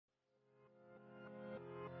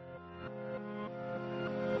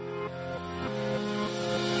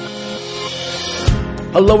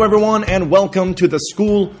Hello, everyone, and welcome to the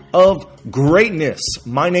School of Greatness.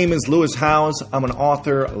 My name is Lewis Howes. I'm an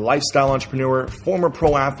author, lifestyle entrepreneur, former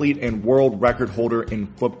pro athlete, and world record holder in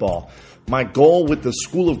football. My goal with the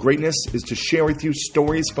School of Greatness is to share with you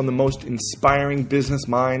stories from the most inspiring business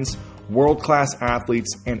minds, world-class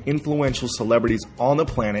athletes, and influential celebrities on the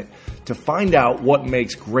planet to find out what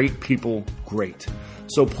makes great people great.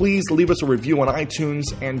 So please leave us a review on iTunes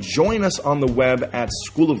and join us on the web at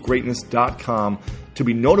schoolofgreatness.com to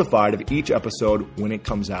be notified of each episode when it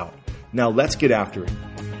comes out. Now let's get after it.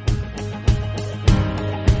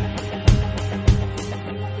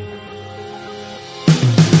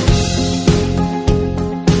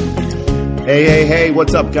 Hey,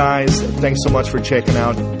 what's up, guys? Thanks so much for checking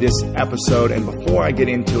out this episode. And before I get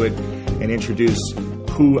into it and introduce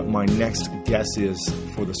who my next guest is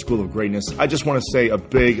for the School of Greatness, I just want to say a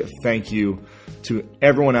big thank you to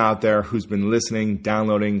everyone out there who's been listening,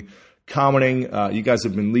 downloading, commenting. You guys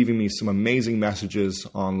have been leaving me some amazing messages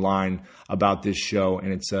online about this show,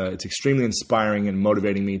 and it's extremely inspiring and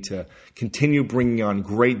motivating me to continue bringing on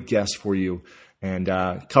great guests for you and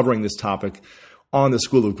covering this topic on the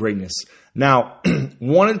School of Greatness. Now,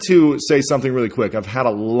 wanted to say something really quick. I've had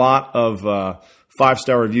a lot of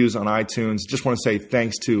 5-star reviews on iTunes. Just want to say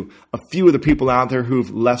thanks to a few of the people out there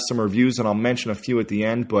who've left some reviews, and I'll mention a few at the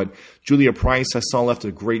end. But Julia Price, I saw, left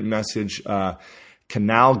a great message.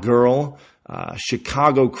 Canal Girl,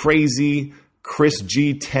 Chicago Crazy, Chris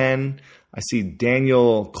G10. I see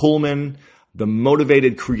Daniel Coleman, The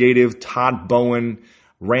Motivated Creative, Todd Bowen,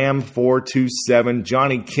 Ram427,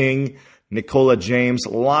 Johnny King, Nicola James,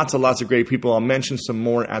 lots of great people. I'll mention some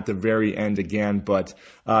more at the very end again, but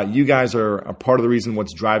you guys are a part of the reason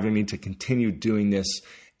what's driving me to continue doing this,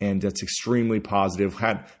 and it's extremely positive.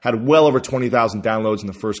 Had well over 20,000 downloads in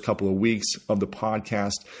the first couple of weeks of the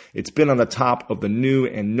podcast. It's been on the top of the new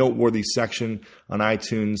and noteworthy section on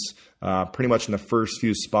iTunes, pretty much in the first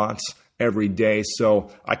few spots every day. So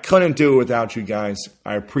I couldn't do it without you guys.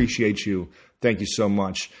 I appreciate you. Thank you so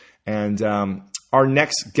much. And our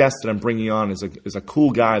next guest that I'm bringing on is a cool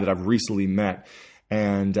guy that I've recently met,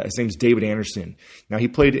 and his name's David Anderson. Now, he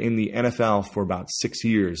played in the NFL for about 6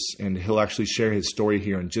 years, and he'll actually share his story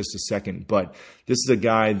here in just a second. But this is a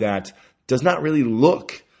guy that does not really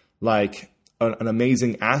look like an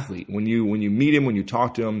amazing athlete. When you meet him, when you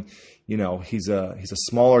talk to him, you know, he's a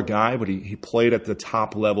smaller guy, but he played at the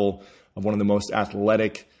top level of one of the most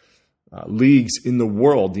athletic leagues in the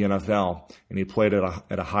world, the NFL, and he played at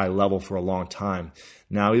a high level for a long time.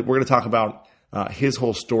 Now, we're going to talk about his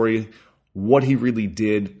whole story, what he really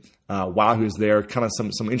did while he was there, kind of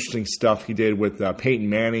some interesting stuff he did with Peyton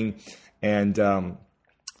Manning and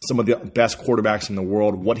some of the best quarterbacks in the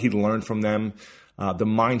world, what he learned from them, the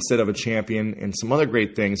mindset of a champion, and some other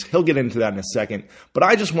great things. He'll get into that in a second, but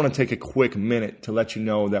I just want to take a quick minute to let you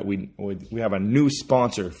know that we have a new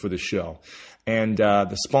sponsor for the show. And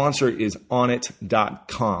the sponsor is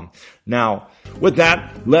Onnit.com. Now, with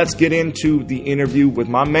that, let's get into the interview with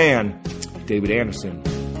my man, David Anderson.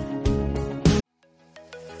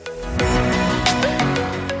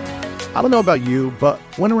 I don't know about you, but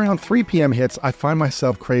when around 3 p.m. hits, I find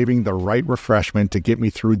myself craving the right refreshment to get me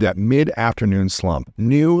through that mid-afternoon slump.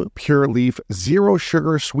 New Pure Leaf Zero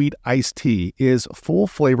Sugar Sweet Iced Tea is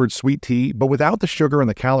full-flavored sweet tea, but without the sugar and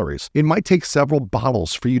the calories. It might take several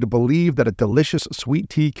bottles for you to believe that a delicious sweet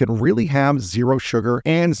tea can really have zero sugar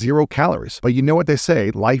and 0 calories. But you know what they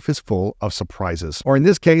say, life is full of surprises. Or in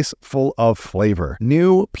this case, full of flavor.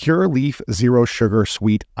 New Pure Leaf Zero Sugar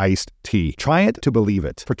Sweet Iced Tea. Try it to believe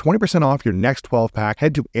it. For 20% off your next 12-pack,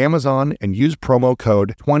 head to Amazon and use promo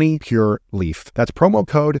code 20PureLeaf. That's promo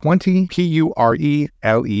code 20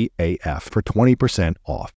 PURELEAF for 20%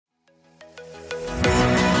 off.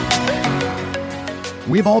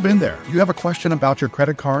 We've all been there. You have a question about your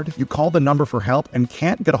credit card, you call the number for help and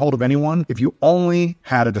can't get a hold of anyone if you only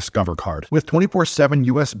had a Discover card. With 24/7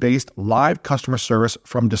 US-based live customer service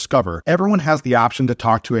from Discover, everyone has the option to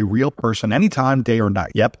talk to a real person anytime, day or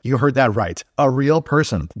night. Yep, you heard that right. A real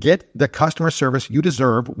person. Get the customer service you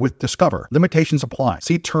deserve with Discover. Limitations apply.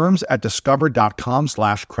 See terms at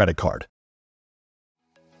discover.com/creditcard.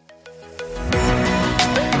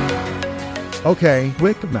 Okay,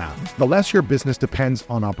 quick math. The less your business depends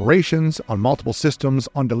on operations, on multiple systems,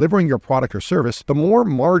 on delivering your product or service, the more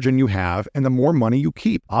margin you have and the more money you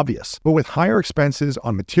keep. Obvious. But with higher expenses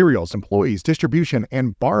on materials, employees, distribution,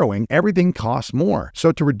 and borrowing, everything costs more.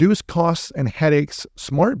 So to reduce costs and headaches,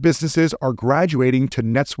 smart businesses are graduating to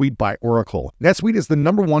NetSuite by Oracle. NetSuite is the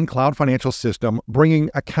 #1 cloud financial system,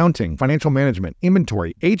 bringing accounting, financial management,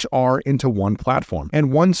 inventory, HR into one platform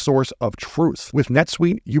and one source of truth. With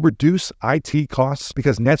NetSuite, you reduce IT costs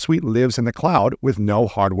because NetSuite lives in the cloud with no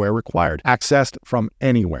hardware required, accessed from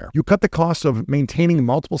anywhere. You cut the cost of maintaining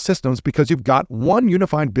multiple systems because you've got one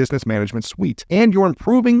unified business management suite, and you're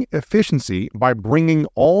improving efficiency by bringing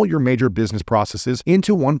all your major business processes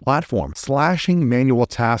into one platform, slashing manual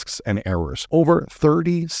tasks and errors. Over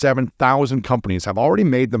 37,000 companies have already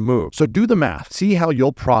made the move. So do the math. See how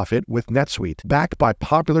you'll profit with NetSuite. Backed by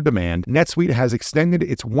popular demand, NetSuite has extended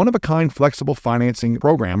its one-of-a-kind flexible financing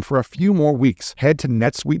program for a few more weeks. Head to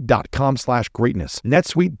netsuite.com/greatness.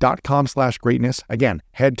 netsuite.com/greatness. Again,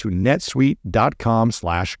 head to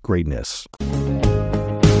netsuite.com/greatness.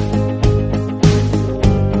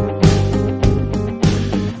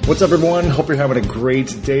 What's up, everyone? Hope you're having a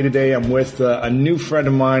great day today. I'm with a new friend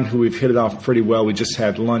of mine who we've hit it off pretty well. We just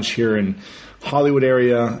had lunch here in Hollywood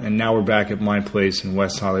area, and now we're back at my place in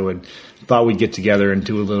West Hollywood. Thought we'd get together and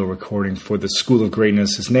do a little recording for the School of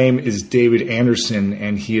Greatness. His name is David Anderson,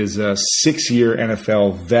 and he is a 6-year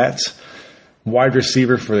NFL vet, wide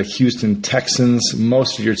receiver for the Houston Texans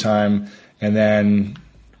most of your time. And then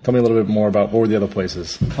tell me a little bit more about what were the other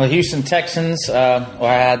places. Well, Houston Texans, I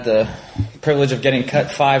had the privilege of getting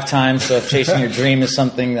cut 5 times, so if chasing your dream is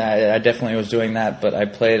something, I definitely was doing that. But I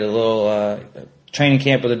played a little training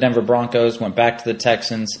camp with the Denver Broncos, went back to the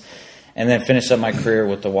Texans, and then finished up my career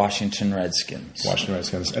with the Washington Redskins.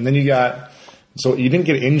 And then so you didn't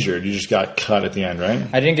get injured, you just got cut at the end, right?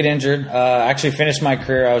 I didn't get injured. I actually finished my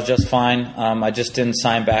career. I was just fine. I just didn't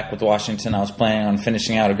sign back with Washington. I was planning on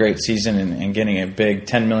finishing out a great season and getting a big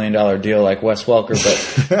 $10 million deal like Wes Welker,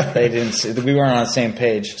 but they didn't. We weren't on the same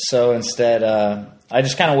page. So instead, I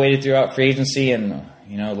just kind of waited throughout free agency, and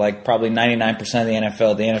like probably 99% of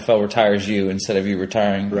the NFL retires you instead of you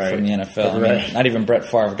retiring from the NFL. I mean, not even Brett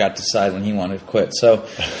Favre got to decide when he wanted to quit. So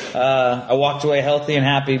I walked away healthy and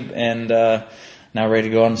happy, and now ready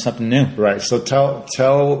to go on to something new. Right. So tell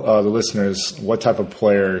the listeners what type of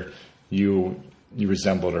player you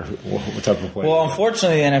resembled, or what type of player. Well,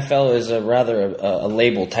 unfortunately, the NFL is a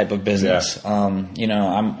label type of business. Yeah.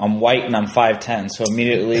 I'm white and I'm 5'10", so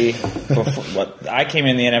immediately I came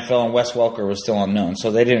in the NFL and Wes Welker was still unknown,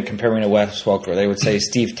 so they didn't compare me to Wes Welker. They would say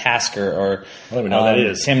Steve Tasker or I don't even know what that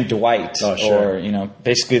is. Tim Dwight, or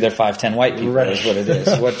basically they're 5'10" white people is what it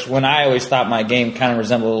is. Which when I always thought my game kind of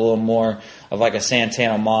resembled a little more of like a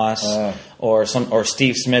Santana Moss or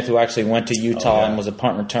Steve Smith, who actually went to Utah and was a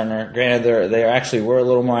punt returner. Granted, they actually were a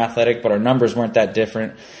little more athletic, but our numbers weren't that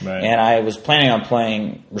different. Right. And I was planning on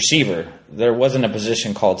playing receiver. There wasn't a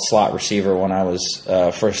position called slot receiver when I was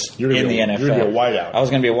first in the NFL. You were going to be a wideout. I was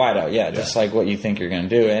going to be a wideout, just like what you think you're going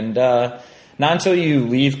to do. And not until you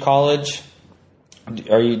leave college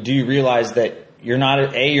do you realize that you're not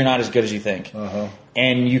as good as you think.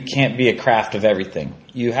 And you can't be a craft of everything.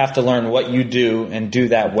 You have to learn what you do and do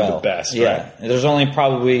that well. The best, right? There's only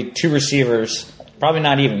probably 2 receivers, probably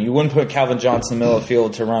not even. You wouldn't put Calvin Johnson in the middle of the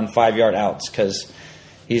field to run 5-yard outs because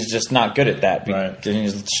he's just not good at that. Right.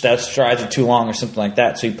 His strides are too long or something like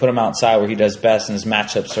that. So you put him outside where he does best, and his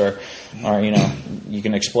matchups are you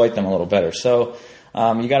can exploit them a little better. So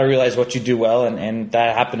you got to realize what you do well, and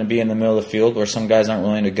that happened to be in the middle of the field where some guys aren't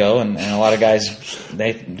willing to go, and a lot of guys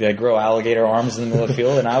they grow alligator arms in the middle of the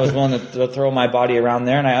field, and I was willing to throw my body around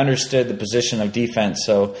there, and I understood the position of defense,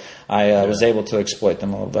 so I was able to exploit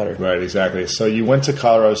them a little better. Right, exactly. So you went to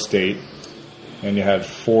Colorado State, and you had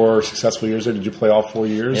 4 successful years there. Did you play all 4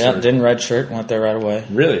 years? Yeah, didn't redshirt, went there right away.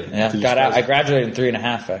 Really? Yeah, got out. I graduated in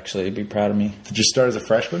 3.5. Actually, you'd be proud of me. Did you start as a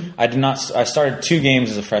freshman? I did not. I started 2 games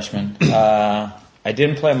as a freshman. I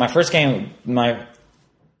didn't play my first game. My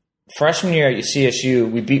freshman year at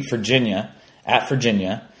CSU, we beat Virginia at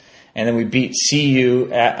Virginia, and then we beat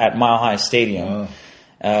CU at Mile High Stadium.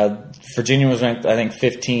 Virginia was ranked, I think,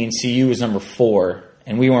 15. CU was number 4,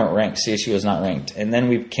 and we weren't ranked. CSU was not ranked. And then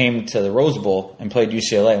we came to the Rose Bowl and played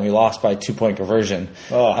UCLA, and we lost by a 2-point conversion.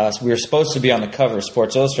 So we were supposed to be on the cover of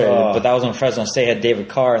Sports Illustrated, but that was when Fresno State had David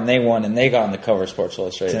Carr, and they won, and they got on the cover of Sports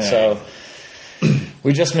Illustrated. Dang. So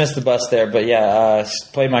we just missed the bus there, but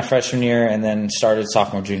played my freshman year and then started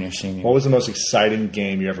sophomore, junior, senior. What was the most exciting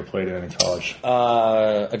game you ever played in college?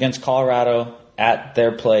 Against Colorado at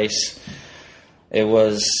their place. It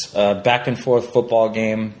was a back and forth football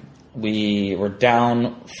game. We were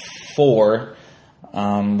down 4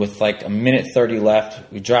 with like a minute 30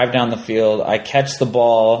 left. We drive down the field. I catch the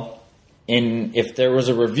ball. If there was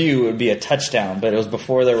a review, it would be a touchdown, but it was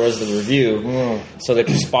before there was the review, so they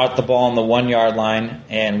could spot the ball on the 1-yard line,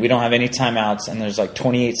 and we don't have any timeouts, and there's like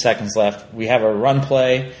 28 seconds left. We have a run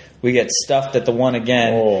play. We get stuffed at the 1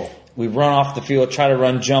 again. We run off the field, try to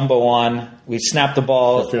run jumbo on. We snap the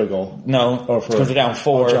ball. For field goal. No. Oh, for comes down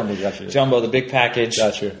 4. jumbo, gotcha. Jumbo, the big package.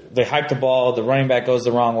 Gotcha. They hype the ball. The running back goes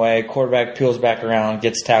the wrong way. Quarterback peels back around,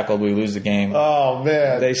 gets tackled. We lose the game. Oh,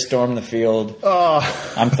 man. They storm the field.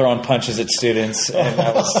 Oh. I'm throwing punches at students. And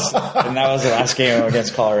that was the last game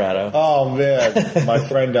against Colorado. Oh, man. My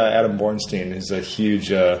friend Adam Bornstein is a huge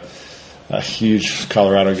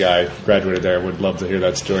Colorado guy, graduated there. Would love to hear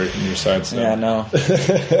that story from your side. So. Yeah, no.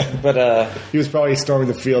 But he was probably storming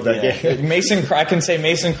the field that game. I can say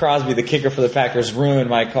Mason Crosby, the kicker for the Packers, ruined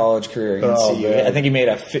my college career against CU. Man. I think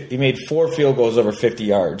he made 4 field goals over 50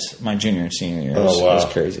 yards my junior and senior year. It was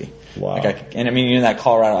crazy. Wow. And I mean, you're in that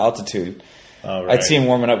Colorado altitude. Oh, right. I'd see him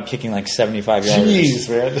warming up, kicking like 75 yards. Jeez,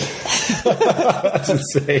 man. That's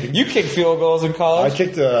insane. You kick field goals in college? I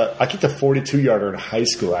kicked a 42-yarder in high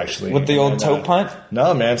school, actually. With the old toe punt?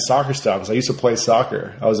 No, man, soccer style. Because I used to play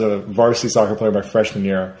soccer. I was a varsity soccer player my freshman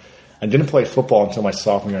year. I didn't play football until my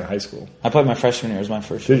sophomore year in high school. I played my freshman year. It was my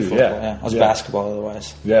first year of football. Yeah. I was basketball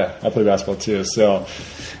otherwise. Yeah, I played basketball too. So,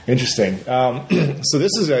 interesting. So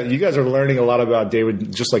this is you guys are learning a lot about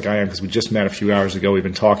David, just like I am, because we just met a few hours ago. We've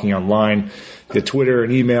been talking online, via Twitter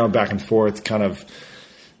and email, back and forth, kind of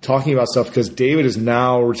talking about stuff, because David is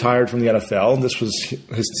now retired from the NFL. This was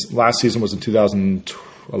his last season was in 2011.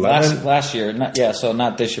 Last year, so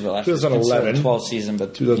not this year, but last 2011. year. 2012 season,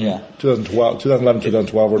 but 2011,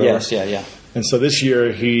 2012, whatever. Yes, yeah. And so this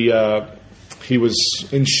year he was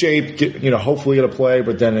in shape, hopefully going to play,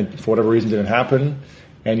 but then it, for whatever reason, didn't happen.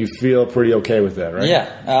 And you feel pretty okay with that, right?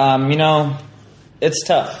 Yeah. It's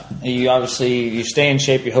tough. You stay in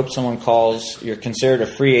shape. You hope someone calls. You're considered a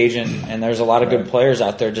free agent, and there's a lot of good players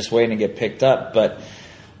out there just waiting to get picked up. But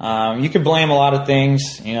you could blame a lot of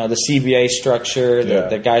things. The CBA structure,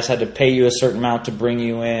 that guys had to pay you a certain amount to bring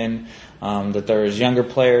you in. That there's younger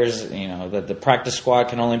players. That the practice squad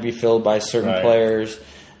can only be filled by certain players.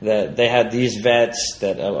 That they had these vets,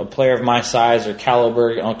 that a player of my size or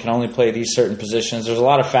caliber can only play these certain positions. There's a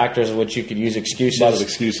lot of factors of which you could use excuses. A lot of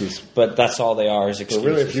excuses. But that's all they are, is excuses. So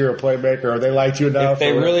really, if you're a playmaker, or they liked you enough. If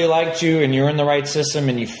they really liked you and you're in the right system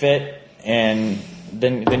and you fit, and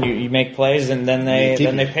then you make plays, and then they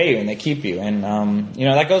pay you and they keep you. And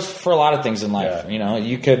that goes for a lot of things in life. Yeah.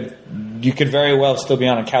 You could very well still be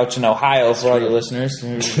on a couch in Ohio, for all your listeners.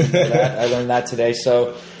 I learned that today.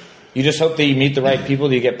 So you just hope that you meet the right people,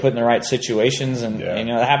 that you get put in the right situations, and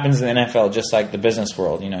that happens in the NFL just like the business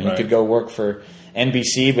world. You could go work for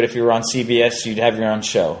NBC, but if you were on CBS, you'd have your own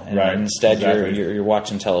show, and instead you're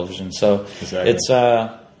watching television. So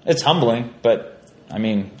it's humbling, but I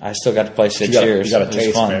mean, I still got to play 6 years. You got a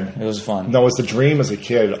taste, man. It was fun. No, was the dream as a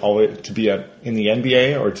kid always to be in the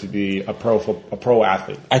NBA or to be a pro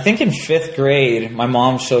athlete? I think in 5th grade, my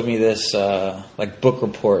mom showed me this book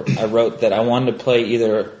report. I wrote that I wanted to play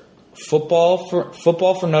either football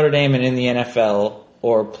for Notre Dame and in the NFL,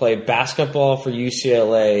 or play basketball for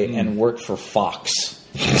UCLA and work for Fox.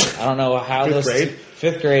 I don't know how 5th grade?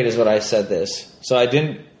 5th grade is what I said this. So I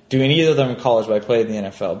didn't do any of them in college, but I played in the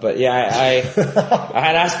NFL. But yeah, I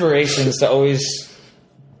had aspirations to always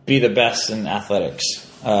be the best in athletics.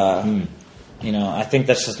 I think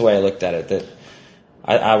that's just the way I looked at it. That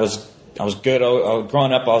I was good.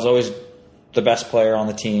 Growing up, I was always the best player on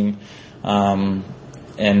the team.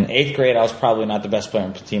 In 8th grade, I was probably not the best player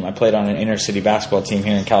on the team. I played on an inner city basketball team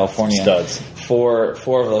here in California. Studs. Four of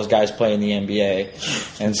those guys play in the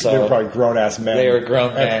NBA, and so they were probably grown ass men. They were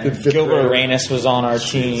grown men. Gilbert Arenas was on our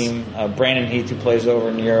team. Brandon Heath, who plays over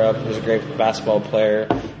in Europe, was a great basketball player.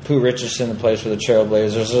 Pooh Richardson, who plays for the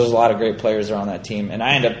Trailblazers. There's a lot of great players that are on that team, and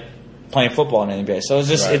I ended up playing football in the NBA. So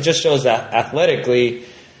it just shows that athletically.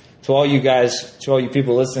 To all you guys, to all you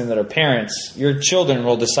people listening that are parents, your children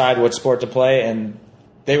will decide what sport to play, and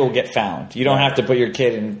they will get found. You don't have to put your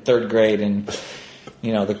kid in 3rd grade and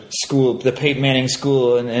the Peyton Manning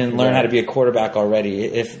school and learn how to be a quarterback already.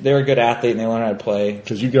 If they're a good athlete and they learn how to play,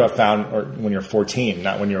 because you got found when you're 14,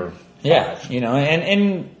 not when you're 5.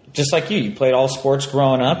 and just like you played all sports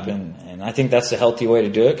growing up, and I think that's a healthy way to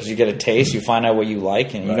do it, because you get a taste, you find out what you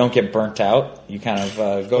like, and you don't get burnt out. You kind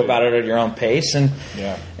of go about it at your own pace, and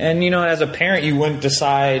as a parent, you wouldn't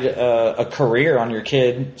decide a career on your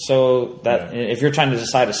kid. So that if you're trying to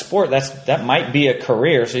decide a sport, that might be a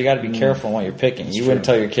career. So you got to be careful on what you're picking. You wouldn't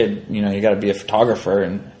tell your kid, you got to be a photographer,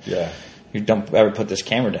 and you don't ever put this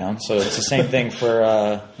camera down. So it's the same thing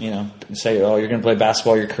for say, you're going to play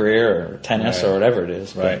basketball your career, or tennis, or whatever it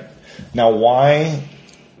is. Right. Now, why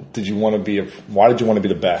did you want to be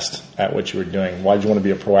the best at what you were doing? Why did you want to be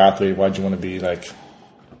a pro athlete? Why did you want to be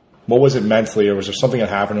what was it mentally, or was there something that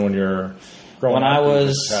happened when you're growing up?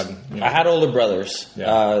 I had older brothers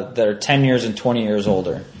that are 10 years and 20 years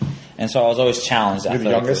older. And so I was always challenged. You're the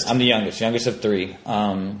youngest? I'm the youngest of three.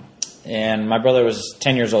 And my brother was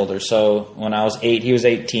 10 years older. So when I was 8, he was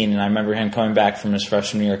 18. And I remember him coming back from his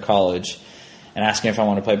freshman year of college and asking if I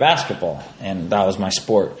wanted to play basketball. And that was my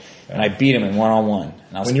sport. And I beat him in one-on-one.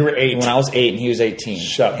 When you were 8? When I was 8 and he was 18.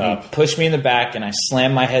 Shut and up. He pushed me in the back and I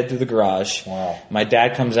slammed my head through the garage. Wow. My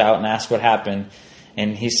dad comes out and asks what happened.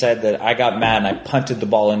 And he said that I got mad and I punted the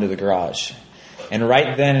ball into the garage. And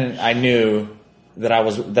right then I knew that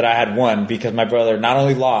I had won, because my brother not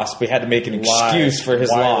only lost, but we had to make an excuse for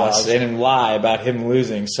his loss and lie about him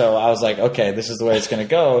losing. So I was like, okay, this is the way it's going to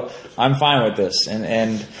go. I'm fine with this.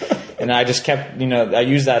 And I just kept, I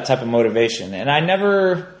used that type of motivation. And I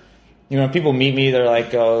never, when people meet me, they're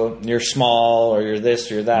like, oh, you're small or you're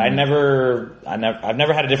this or you're that. I've never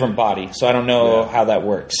had a different body, so I don't know how that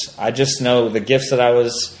works. I just know the gifts that I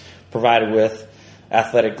was provided with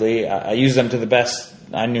athletically, I used them to the best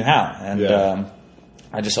I knew how. And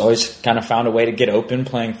I just always kind of found a way to get open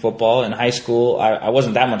playing football. In high school, I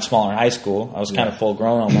wasn't that much smaller in high school. I was kind of full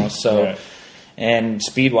grown almost. So, and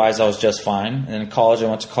speed wise, I was just fine. And in college, I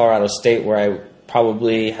went to Colorado State, where I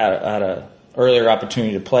probably had a earlier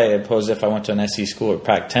opportunity to play, opposed if I went to an SC school or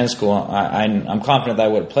Pac-10 school. I'm confident that I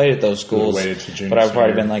would have played at those schools, but I would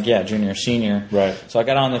probably been like, junior, senior. Right. So I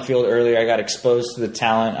got on the field earlier. I got exposed to the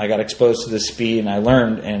talent. I got exposed to the speed, and I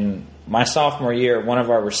learned. And my sophomore year, one of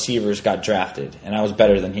our receivers got drafted, and I was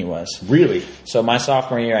better than he was. Really? So my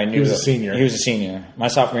sophomore year, I knew... He was a senior. He was a senior. My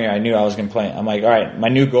sophomore year, I knew I was going to play. I'm like, all right, my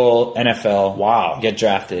new goal, NFL. Wow. Get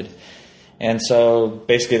drafted. And so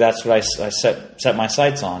basically that's what I set my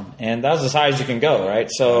sights on. And that was as high as you can go, right?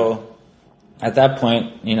 So at that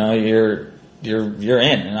point, you're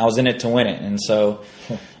in, and I was in it to win it. And so,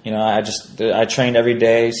 I trained every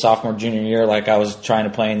day, sophomore, junior year, like I was trying to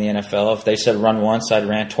play in the NFL. If they said run once, I'd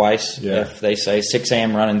ran twice. Yeah. If they say 6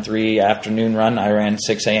 a.m. run and 3 afternoon run, I ran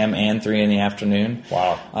 6 a.m. and 3 in the afternoon.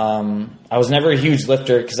 Wow. I was never a huge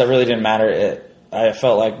lifter because that really didn't matter. I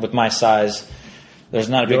felt like with my size, there's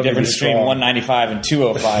not a big difference between 195 and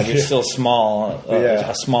 205. You're still small,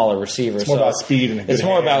 a smaller receiver. It's more about speed and it's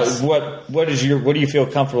more about what do you feel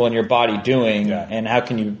comfortable in your body doing, and how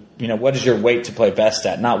can you what is your weight to play best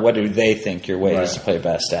at, not what do they think your weight is to play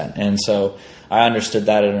best at. And so I understood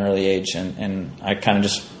that at an early age, and I kind of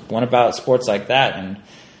just went about sports like that. And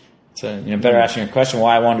to better asking your question,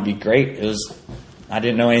 why I wanted to be great, it was I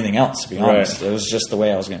didn't know anything else, to be honest. It was just the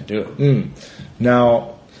way I was going to do it.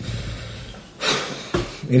 Now,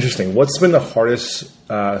 interesting. What's been the hardest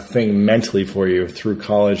thing mentally for you through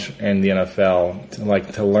college and the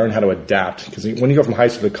NFL to learn how to adapt? Because when you go from high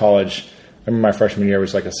school to college, I remember my freshman year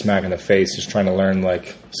was like a smack in the face, just trying to learn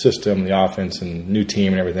system, the offense, and new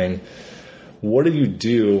team and everything. What did you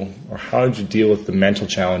do, or how did you deal with the mental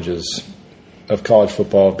challenges of college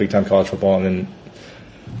football, big time college football, and then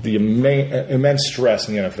the immense stress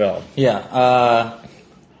in the NFL? Yeah.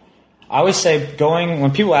 I always say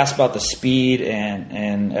when people ask about the speed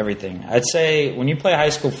and everything, I'd say when you play high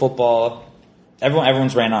school football,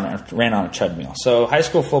 everyone's ran on a treadmill. So high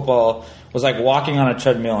school football was like walking on a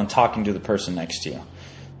treadmill and talking to the person next to you.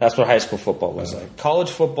 That's what high school football was like. College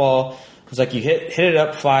football was like you hit it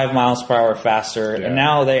up 5 miles per hour faster, and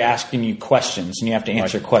now they're asking you questions, and you have to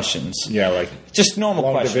answer questions. Yeah, just normal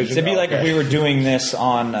questions. It'd be like if we were doing this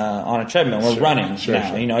on a treadmill. We're running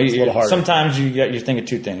now. Sometimes you're thinking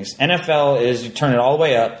two things. NFL is you turn it all the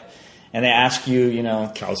way up, and they ask you,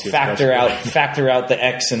 factor out the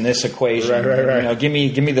X in this equation. Right. Give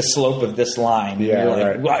me the slope of this line. Yeah, and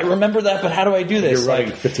you're like, well, I remember that, but how do I do this? You're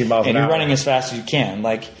running 15 miles an hour. And you're running as fast as you can.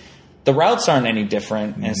 The routes aren't any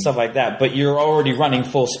different and stuff like that, but you're already running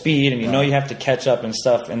full speed, and you have to catch up and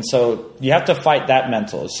stuff. And so you have to fight that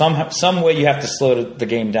mental. Some way you have to slow the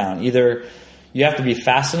game down. Either you have to be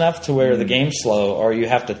fast enough to where the game's slow, or you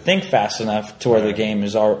have to think fast enough to where the game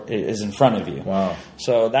is in front of you. Wow.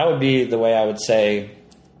 So that would be the way I would say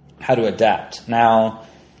how to adapt. Now,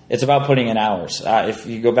 it's about putting in hours. If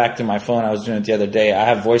you go back to my phone, I was doing it the other day. I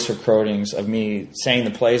have voice recordings of me saying the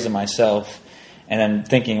plays to myself and then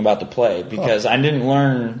thinking about the play, because I didn't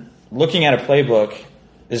learn. Looking at a playbook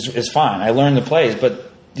is fine. I learned the plays,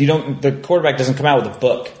 but the quarterback doesn't come out with a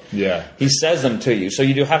book. Yeah, he says them to you, so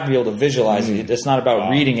you do have to be able to visualize it. It's not about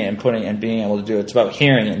reading it and putting it and being able to do it. It's about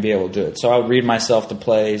hearing it and being able to do it. So I would read myself the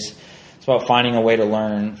plays. It's about finding a way to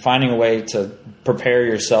learn, finding a way to prepare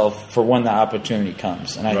yourself for when the opportunity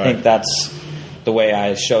comes. And I think that's the way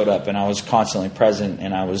I showed up, and I was constantly present,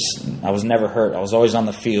 and I was never hurt. I was always on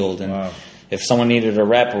the field, and if someone needed a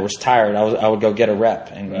rep or was tired, I would go get a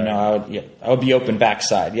rep, and I would be open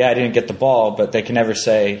backside. Yeah, I didn't get the ball, but they can never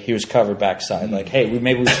say he was covered backside. Hey,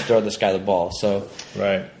 maybe we should throw this guy the ball. So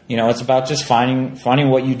it's about just finding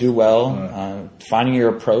what you do well, finding your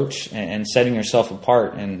approach, and setting yourself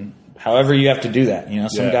apart. And however you have to do that.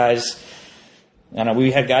 Some guys. I know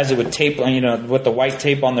we had guys that would tape, with the white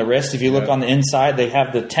tape on the wrist. If you look on the inside, they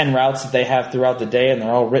have the 10 routes that they have throughout the day, and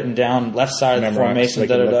they're all written down left side of the formation.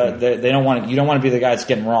 They don't want. You don't want to be the guy that's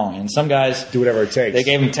getting wrong. And some guys do whatever it takes. They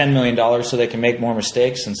gave them $10 million so they can make more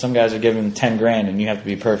mistakes, and some guys are giving $10,000, and you have to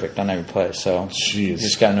be perfect on every play. So you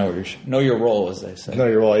just got to know your role, as they say. Know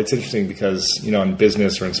your role. It's interesting because in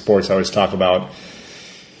business or in sports, I always talk about.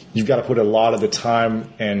 You've got to put a lot of the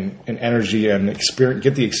time and energy and experience,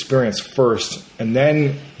 get the experience first, and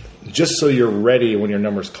then just so you're ready when your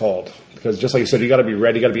number's called. Because just like you said, you got to be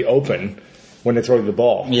ready, you got to be open when they throw you the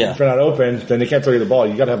ball. Yeah. If you're not open, then they can't throw you the ball.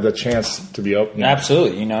 You got to have the chance to be open.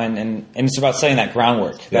 Absolutely, and it's about setting that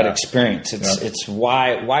groundwork, that experience. It's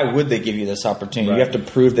why would they give you this opportunity? Right. You have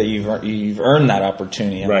to prove that you've earned that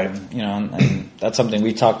opportunity. Right. And that's something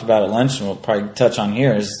we talked about at lunch, and we'll probably touch on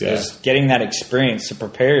here is getting that experience to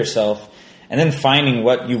prepare yourself, and then finding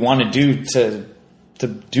what you want to do to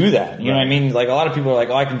do that. You know what I mean? Like a lot of people are like,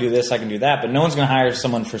 oh, I can do this, I can do that, but no one's going to hire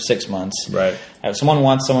someone for 6 months. Right. Someone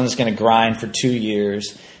wants someone that's going to grind for 2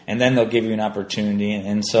 years, and then they'll give you an opportunity.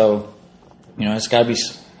 And so, it's got to be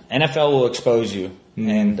NFL will expose you.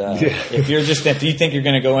 And if you think you're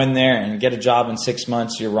going to go in there and get a job in 6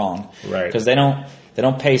 months, you're wrong. Right. Because they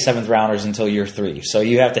don't pay seventh rounders until year 3, so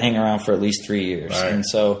you have to hang around for at least 3 years. Right. And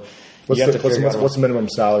so. What's the minimum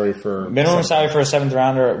salary for? Minimum salary for a seventh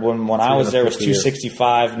rounder when I was there was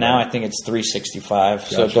 $265. Now I think it's $365.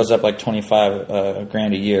 So it goes up like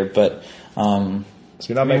 $25,000 a year. But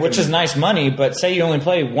which is nice money. But say you only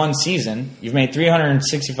play one season, you've made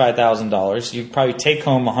 $365,000. You probably take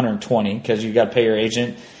home $120 because you got to pay your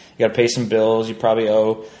agent, you got to pay some bills. You probably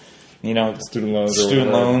owe.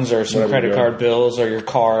 Student loans or some credit card bills or your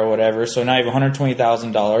car or whatever. So now you have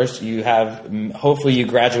 $120,000. You have, hopefully you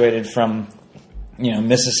graduated from,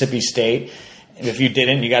 Mississippi State. If you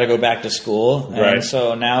didn't, you got to go back to school. Right. And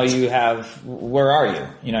so now you have, where are you?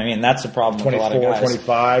 You know what I mean? That's the problem with a lot of guys.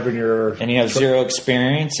 25 and you have zero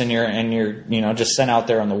experience and you're just sent out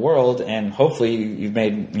there in the world, and hopefully you've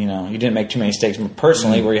made, you didn't make too many mistakes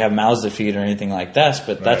personally where you have mouths to feed or anything like that,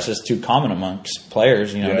 but that's just too common amongst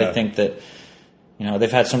players. They think that,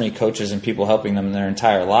 they've had so many coaches and people helping them their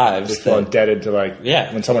entire lives. They feel indebted to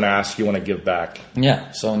when someone asks, you want to give back.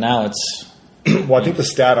 Yeah. So now it's, well, I think the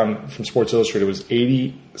stat from Sports Illustrated was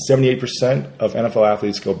 78% of NFL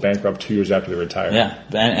athletes go bankrupt 2 years after they retire. Yeah,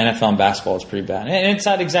 the NFL and basketball is pretty bad. And it's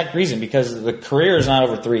that exact reason, because the career is not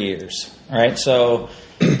over 3 years, right? So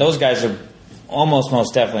those guys are almost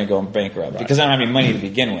most definitely going bankrupt because they don't have any money to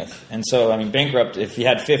begin with. And so, bankrupt, if you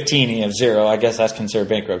had 15 and you have 0, I guess that's considered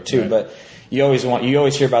bankrupt too. Right. But you always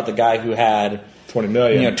hear about the guy who had $20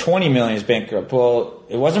 million. 20 million is bankrupt. Well,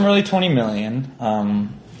 it wasn't really 20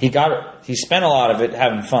 million. He spent a lot of it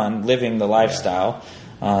having fun, living the lifestyle.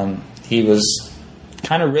 He was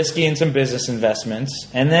kind of risky in some business investments,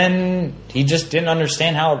 and then he just didn't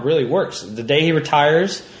understand how it really works. The day he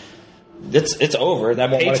retires, it's over. That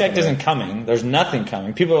paycheck isn't coming. There's nothing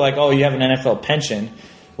coming. People are like, oh, you have an NFL pension.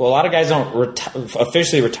 Well, a lot of guys don't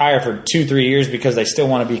officially retire for 2-3 years because they still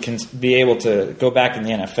want to be able to go back in the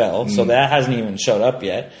NFL. So that hasn't even showed up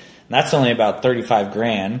yet. And that's only about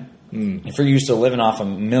 $35,000. If you're used to living off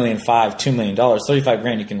 $1.5 million, $2 million,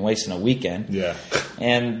 $35,000 you can waste in a weekend. Yeah,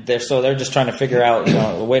 and they're just trying to figure out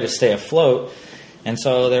a way to stay afloat, and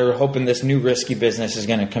so they're hoping this new risky business is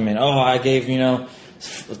going to come in. Oh, I gave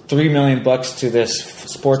 $3 million to this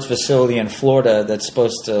sports facility in Florida that's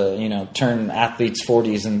supposed to turn athletes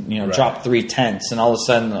 40s and drop 3/10, and all of a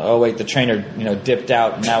sudden, oh wait, the trainer dipped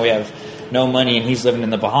out, and now we have no money, and he's living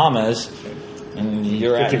in the Bahamas. And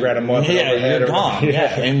you're $50,000 a month. Yeah, you're gone.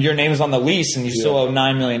 Yeah, and your name's on the lease, and you still owe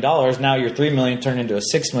 $9 million. Now your $3 million turned into a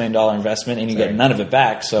 $6 million investment, and you get none of it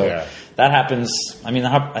back. So that happens. I think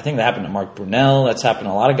that happened to Mark Brunell. That's happened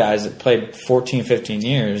to a lot of guys that played 14, 15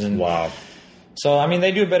 years. And wow. So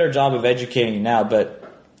they do a better job of educating you now, but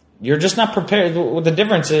you're just not prepared. The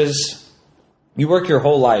difference is you work your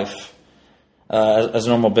whole life as a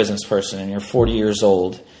normal business person, and you're 40 years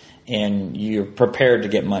old. And you're prepared to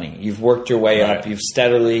get money. You've worked your way up. You've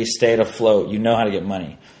steadily stayed afloat. You know how to get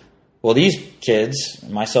money. Well, these kids,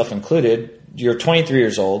 myself included, you're 23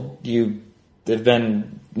 years old. They've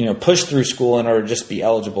been pushed through school in order to just be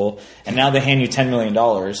eligible, and now they hand you $10 million.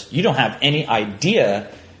 You don't have any idea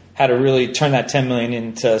how to really turn that $10 million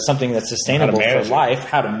into something that's sustainable for life.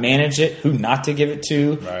 How to manage it, who not to give it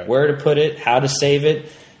to, where to put it, how to save it,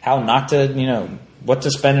 how not to what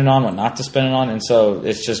to spend it on, what not to spend it on, and so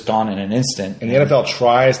it's just gone in an instant. And the NFL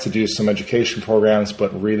tries to do some education programs,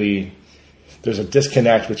 but really there's a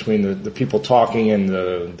disconnect between the people talking and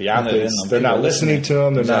the athletes. They're not listening to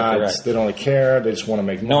them. They're exactly not. Right. They don't really care. They just want to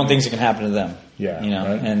make money. No one thinks it can happen to them. Yeah, you know,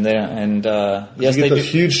 right? and they yes, you get they those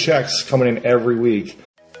do. huge checks coming in every week.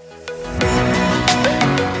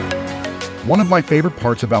 One of my favorite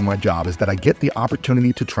parts about my job is that I get the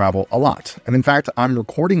opportunity to travel a lot. And in fact, I'm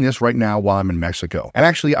recording this right now while I'm in Mexico. And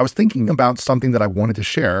actually, I was thinking about something that I wanted to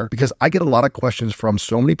share because I get a lot of questions from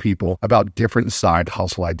so many people about different side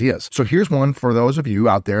hustle ideas. So here's one for those of you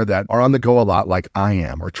out there that are on the go a lot like I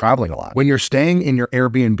am or traveling a lot. When you're staying in your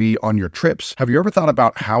Airbnb on your trips, have you ever thought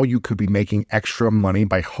about how you could be making extra money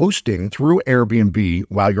by hosting through Airbnb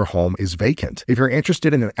while your home is vacant? If you're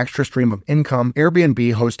interested in an extra stream of income,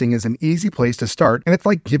 Airbnb hosting is an easy place to start, and it's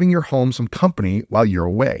like giving your home some company while you're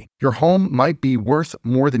away. Your home might be worth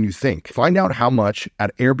more than you think. Find out how much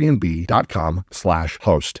at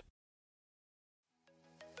airbnb.com/host.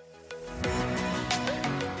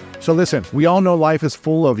 So listen, we all know life is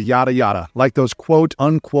full of yada yada, like those quote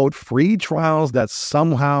unquote free trials that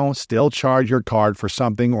somehow still charge your card for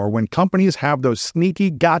something, or when companies have those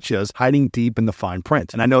sneaky gotchas hiding deep in the fine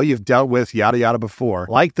print. And I know you've dealt with yada yada before,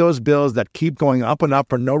 like those bills that keep going up and up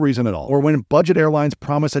for no reason at all, or when budget airlines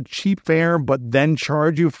promise a cheap fare but then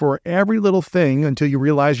charge you for every little thing until you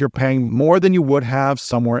realize you're paying more than you would have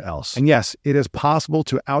somewhere else. And yes, it is possible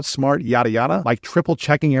to outsmart yada yada, like triple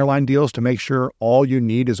checking airline deals to make sure all you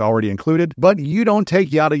need is already included, but you don't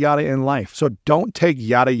take yada yada in life. So don't take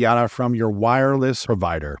yada yada from your wireless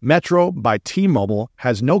provider. Metro by T-Mobile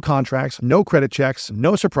has no contracts, no credit checks,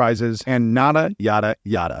 no surprises, and nada yada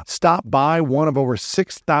yada. Stop by one of over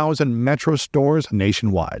 6,000 Metro stores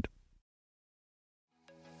nationwide.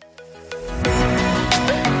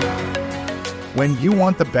 When you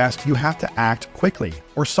want the best, you have to act quickly,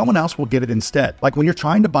 or someone else will get it instead. Like when you're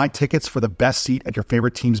trying to buy tickets for the best seat at your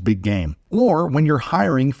favorite team's big game, or when you're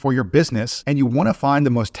hiring for your business and you want to find the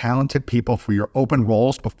most talented people for your open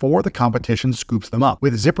roles before the competition scoops them up.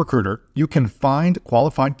 With ZipRecruiter, you can find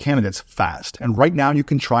qualified candidates fast. And right now you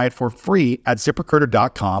can try it for free at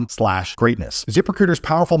ZipRecruiter.com/greatness. ZipRecruiter's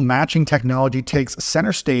powerful matching technology takes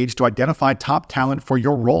center stage to identify top talent for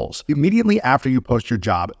your roles. Immediately after you post your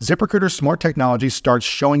job, ZipRecruiter's smart technology starts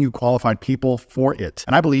showing you qualified people for it.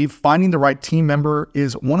 And I believe finding the right team member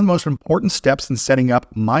is one of the most important steps in setting up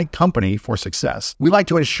my company for success. We like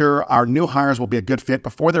to ensure our new hires will be a good fit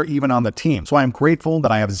before they're even on the team. So I am grateful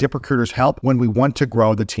that I have ZipRecruiter's help when we want to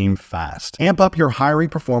grow the team fast. Amp up your hiring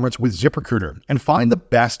performance with ZipRecruiter and find the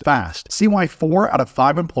best fast. See why 4 out of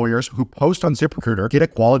 5 employers who post on ZipRecruiter get a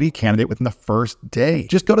quality candidate within the first day.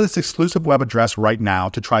 Just go to this exclusive web address right now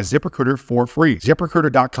to try ZipRecruiter for free.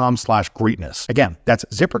 ZipRecruiter.com/greatness. Again, that's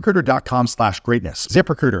ZipRecruiter.com/greatness.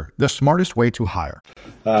 ZipRecruiter, the smartest way to hire.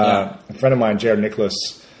 A friend of mine, Jared Nicholas,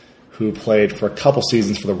 who played for a couple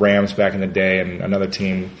seasons for the Rams back in the day and another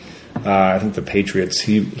team, I think the Patriots.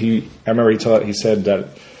 I remember he said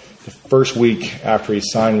that the first week after he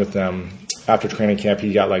signed with them, after training camp,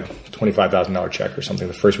 he got like $25,000 check or something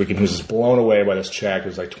the first week, and he was just blown away by this check. It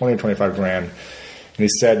was like 20 or 25 grand. And he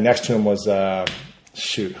said next to him was,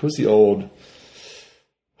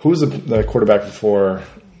 who's the quarterback for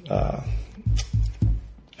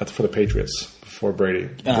the Patriots before Brady?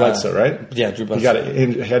 Bledsoe, right? Yeah, Drew Bledsoe. He got a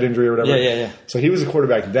head injury or whatever. Yeah. So he was a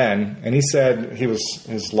quarterback then, and he said he was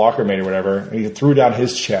his locker mate or whatever, and he threw down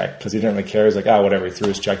his check because he didn't really care. He's like, whatever. He threw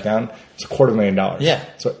his check down. It's $250,000. Yeah.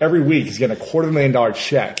 So every week he's getting a $250,000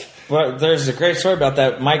 check. Well, there's a great story about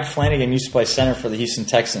that. Mike Flanagan used to play center for the Houston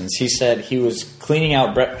Texans. He said he was cleaning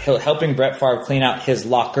out helping Brett Favre clean out his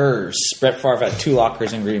lockers. Brett Favre had 2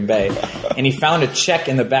 lockers in Green Bay, and he found a check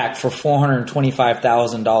in the back for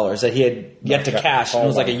 $425,000 that he had yet to cash, and it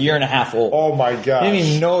was like a year and a half old. Oh my gosh! He didn't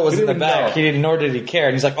even know it was in the back. Know. He didn't, nor did he care.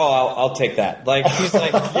 And he's like, I'll take that. Like he's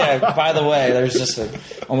like, yeah. By the way, there's just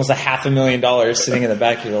almost $500,000 sitting in the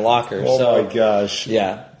back of your locker. Oh my gosh!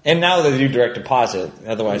 Yeah. And now they do direct deposit.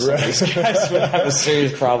 Otherwise, some of these guys would have a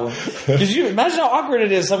serious problem. Because you imagine how awkward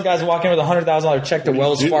it is. Some guys walk in with a $100,000 check to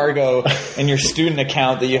Wells Fargo in your student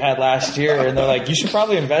account that you had last year, and they're like, "You should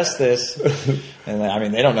probably invest this."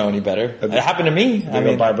 And they don't know any better. It happened to me.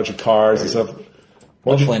 They buy a bunch of cars and stuff.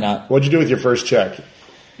 Hopefully not. What'd you do with your first check?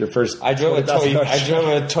 I drove a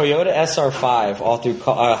Toyota SR5 all through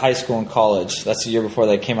high school and college. That's the year before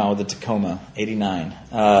they came out with the Tacoma, '89.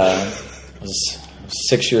 It was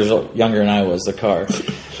 6 years younger than I was, the car.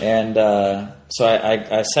 And so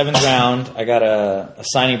I 7th round, I got a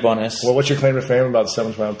signing bonus. Well, what's your claim to fame about the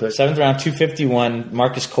 7th round pick? 7th round, 251.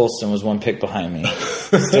 Marcus Colston was 1 pick behind me.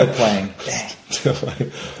 Still playing.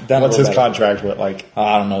 What's his contract like?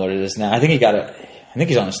 I don't know what it is now. I think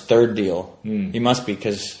he's on his 3rd deal. He must be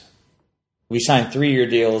because we signed 3-year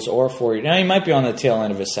deals or 4-year. Now he might be on the tail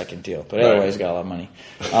end of his second deal, but otherwise he's got a lot of money.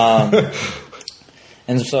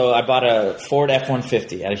 And so I bought a Ford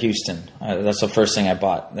F-150 out of Houston. That's the first thing I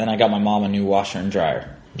bought. Then I got my mom a new washer and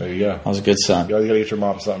dryer. There you go. I was a good son. You gotta get your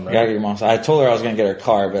mom something, right? Gotta get your mom something. I told her I was going to get her a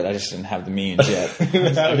car, but I just didn't have the means yet.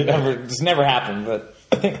 It's never happened, but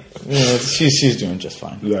I think she's doing just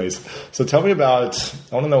fine. Nice. So tell me I want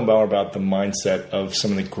to know more about the mindset of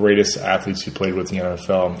some of the greatest athletes you played with in the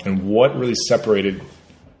NFL, and what really separated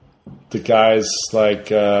the guys like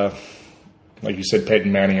you said,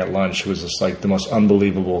 Peyton Manning at lunch, who was just like the most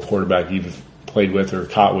unbelievable quarterback you've played with or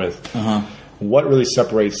caught with. Uh-huh. What really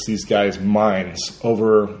separates these guys' minds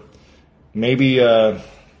over maybe a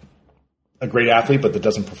great athlete, but that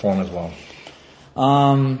doesn't perform as well?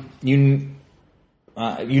 You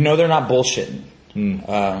know they're not bullshitting.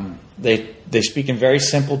 They speak in very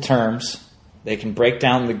simple terms. They can break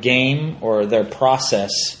down the game or their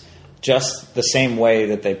process just the same way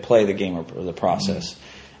that they play the game or the process.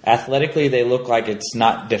 Athletically, they look like it's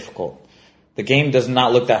not difficult. The game does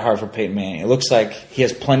not look that hard for Peyton Manning. It looks like he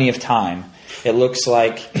has plenty of time. It looks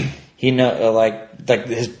like like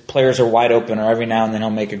his players are wide open, or every now and then he'll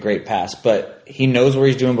make a great pass. But he knows what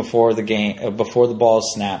he's doing before the game, before the ball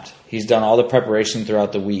is snapped. He's done all the preparation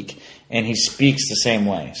throughout the week, and he speaks the same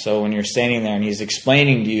way. So when you're standing there and he's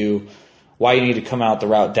explaining to you why you need to come out the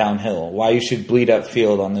route downhill, why you should bleed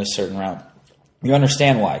upfield on this certain route, you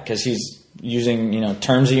understand why, because he's using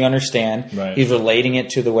terms that you understand. Right. He's relating it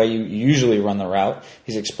to the way you usually run the route.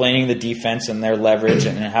 He's explaining the defense and their leverage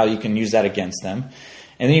and how you can use that against them.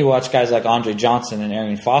 And then you watch guys like Andre Johnson and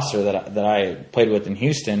Arian Foster that I played with in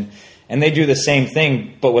Houston, and they do the same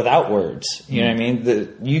thing but without words. You know what I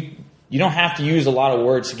mean? You don't have to use a lot of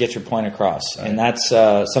words to get your point across. Right. And that's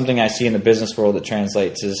something I see in the business world that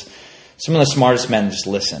translates is some of the smartest men just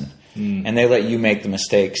listen. And they let you make the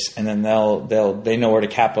mistakes, and then they know where to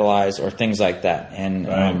capitalize or things like that.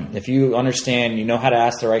 And if you understand, you know how to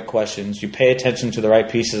ask the right questions, you pay attention to the right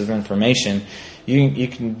pieces of information, you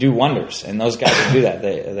can do wonders. And those guys will do that.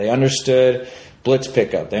 They understood blitz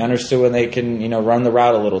pickup. They understood when they can run the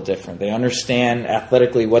route a little different. They understand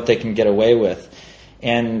athletically what they can get away with,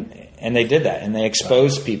 and they did that, and they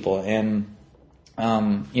exposed people. And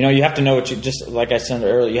you have to know what you, just like I said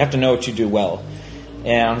earlier, you have to know what you do well.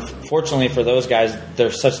 And unfortunately for those guys, they're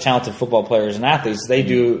such talented football players and athletes. They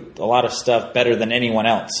do a lot of stuff better than anyone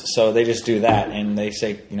else. So they just do that, and they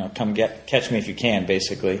say, come catch me if you can,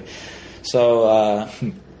 basically. So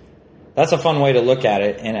that's a fun way to look at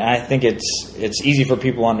it, and I think it's easy for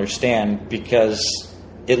people to understand because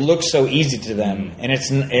it looks so easy to them, and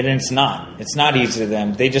it's not. It's not easy to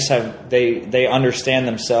them. They just they understand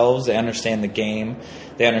themselves. They understand the game.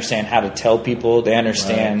 They understand how to tell people. They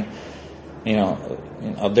understand. Right.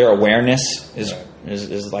 Their awareness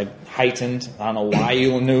is like heightened. I don't know why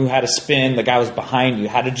you knew how to spin. The guy was behind you.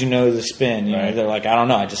 How did you know the spin? Right. They're like, I don't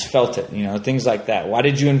know. I just felt it. Things like that. Why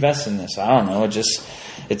did you invest in this? I don't know.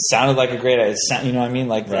 It sounded like a great idea. You know what I mean?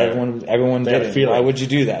 Like right. everyone did it. Why would you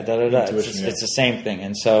do that? It's the same thing.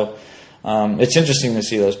 And so it's interesting to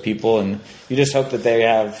see those people, and you just hope that they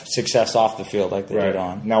have success off the field like they did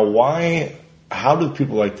on. Now, how do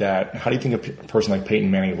people like that, how do you think a person like Peyton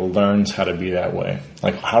Manning learns how to be that way?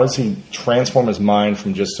 Like, how does he transform his mind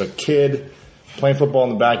from just a kid playing football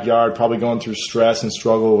in the backyard, probably going through stress and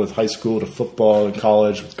struggle with high school to football and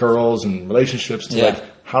college with girls and relationships to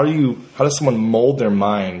how does someone mold their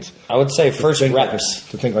mind? I would say first reps.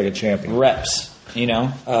 To think like a champion. Reps.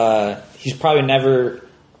 He's probably never,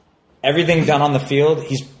 everything done on the field,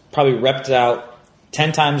 he's probably repped out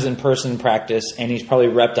 10 times in person practice, and he's probably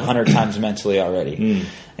repped 100 times mentally already.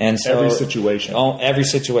 And so every situation. Every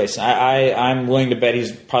situation. I'm willing to bet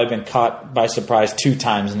he's probably been caught by surprise 2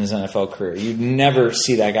 times in his NFL career. You'd never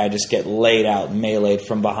see that guy just get laid out, meleeed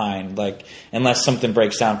from behind, unless something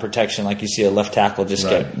breaks down protection, like you see a left tackle just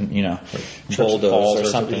get bulldozed or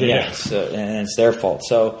something. Yeah. And it's their fault.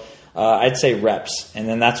 So I'd say reps, and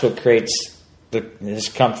then that's what creates. He's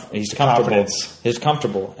comfortable. Confidence. He's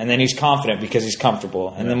comfortable, and then he's confident because he's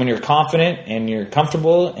comfortable. And then when you're confident and you're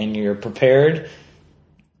comfortable and you're prepared,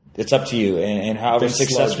 it's up to you. And however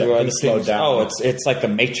successful you are, it's like the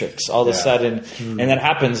Matrix. All of a sudden, and that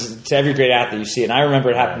happens to every great athlete you see. And I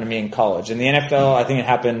remember it happened to me in college. In the NFL, I think it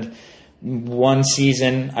happened one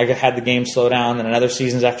season. I had the game slow down, and another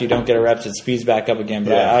seasons after you don't get a reps, it speeds back up again.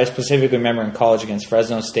 But I specifically remember in college against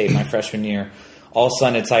Fresno State my freshman year, all of a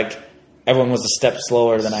sudden it's like everyone was a step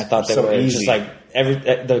slower than I thought they were. It's just like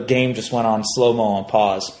the game just went on slow-mo on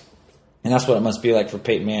pause. And that's what it must be like for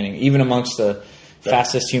Peyton Manning. Even amongst the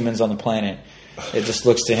fastest humans on the planet, It just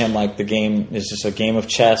looks to him like the game is just a game of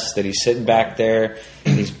chess, that he's sitting back there,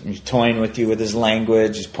 he's toying with you with his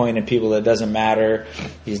language, he's pointing at people that doesn't matter,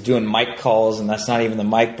 he's doing mic calls, and that's not even the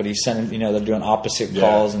mic, but he's sending, they're doing opposite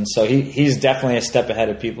calls, and so he's definitely a step ahead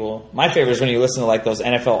of people. My favorite is when you listen to like those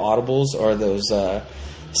NFL audibles or those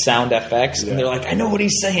sound FX, and they're like, I know what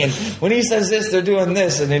he's saying. When he says this, they're doing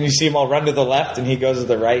this, and then you see him all run to the left, and he goes to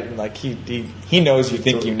the right, and like he knows you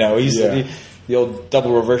think you know. He's the old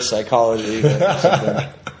double reverse psychology.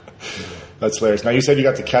 That's hilarious. Now you said you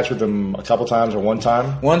got to catch with him a couple times or one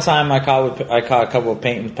time. One time I caught a couple of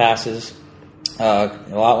Peyton passes. I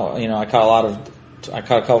caught a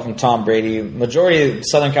couple from Tom Brady. Majority of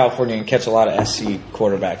Southern California can catch a lot of SC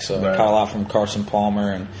quarterbacks, so I caught a lot from Carson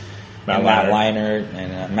Palmer and Matt Leinart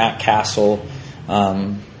and Matt Castle.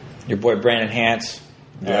 Your boy Brandon Hance.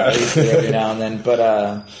 Every now and then,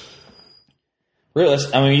 but.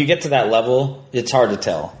 Realist. I mean, you get to that level, it's hard to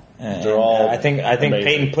tell. They're all. I think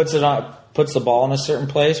Peyton puts the ball in a certain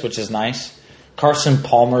place, which is nice. Carson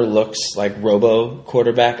Palmer looks like robo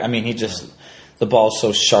quarterback. I mean, the ball's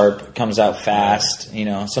so sharp, comes out fast.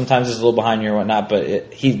 Sometimes it's a little behind you or whatnot,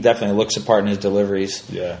 but he definitely looks apart in his deliveries.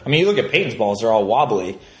 Yeah. I mean, you look at Peyton's balls; they're all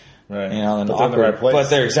wobbly. Right. And awkward, in the right place. But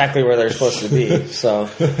they're exactly where they're supposed to be. So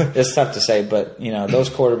it's tough to say. But those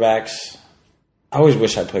quarterbacks. I always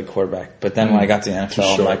wish I played quarterback, but then when I got to the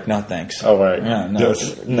NFL, I'm like, no thanks. Oh, right. Yeah, no.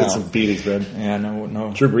 Get some beatings, man. Yeah,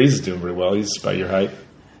 no. Drew Brees is doing pretty well. He's about your height.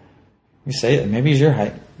 You say it. Maybe he's your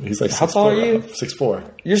height. He's like 6'4". How tall are you? 6'4".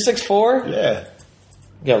 You're 6'4"? Yeah.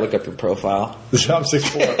 You gotta look up your profile. I'm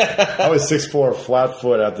 6'4". I was 6'4", flat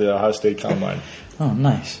foot at the Ohio State Combine. Oh,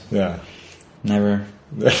 nice. Yeah. Never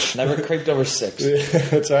creeped over 6.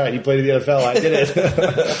 That's all right. You played in the NFL. I did it.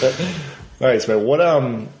 All right, so what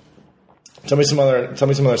Tell me some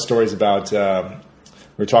other stories about. We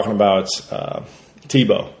were talking about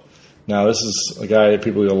Tebow. Now, this is a guy that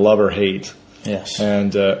people either love or hate. Yes.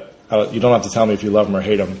 And you don't have to tell me if you love him or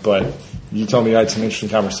hate him, but you told me you had some interesting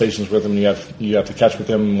conversations with him. You got to catch with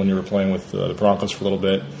him when you were playing with the Broncos for a little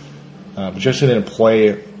bit. But you actually didn't play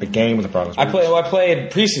a game with the Broncos. I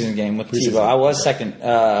played preseason game with Tebow. I was second.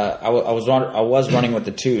 I was running with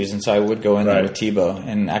the twos, and so I would go in there with Tebow.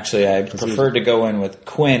 And actually, I preferred to go in with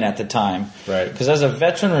Quinn at the time, right? Because as a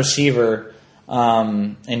veteran receiver,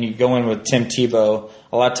 and you go in with Tim Tebow,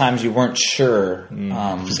 a lot of times you weren't sure.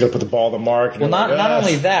 He's going to put the ball on the mark. Well, not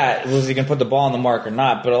only that, was he going to put the ball on the mark or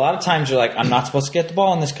not, but a lot of times you're like, I'm not supposed to get the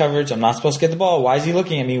ball in this coverage. I'm not supposed to get the ball. Why is he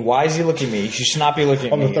looking at me? Why is he looking at me? You should not be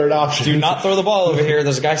looking at me. On the third option. Do not throw the ball over here.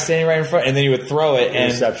 There's a guy standing right in front. And then you would throw it,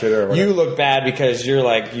 and you look bad because you're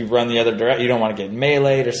like, you run the other direction. You don't want to get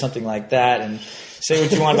meleeed or something like that. And say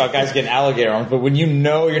what you want about guys getting alligator arms, but when you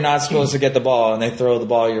know you're not supposed to get the ball and they throw the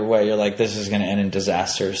ball your way, you're like, this is going to end in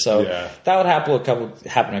disaster. So that would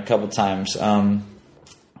happen a couple times. I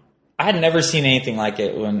had never seen anything like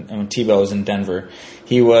it when Tebow was in Denver.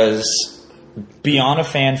 He was beyond a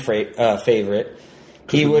fan favorite.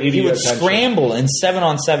 He would scramble in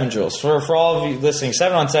 7-on-7 drills. For all of you listening,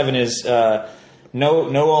 7-on-7 is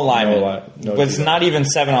no alignment, but it's not even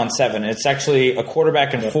 7-on-7. It's actually a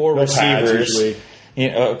quarterback and four receivers.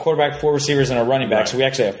 A quarterback, 4 receivers, and a running back. Right. So we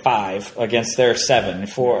actually have 5 against their 7,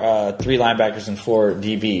 3 linebackers and 4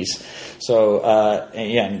 DBs. So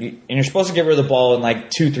and you're supposed to get rid of the ball in like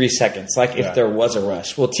 2-3 seconds, like if there was a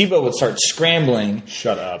rush. Well, Tebow would start scrambling.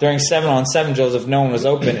 Shut up. During 7-on-7 drills if no one was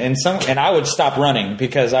open, and I would stop running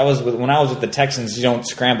because when I was with the Texans, you don't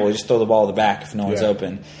scramble, you just throw the ball to the back if no one's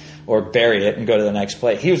open. Or bury it and go to the next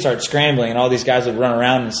play. He would start scrambling, and all these guys would run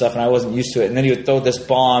around and stuff, and I wasn't used to it. And then he would throw this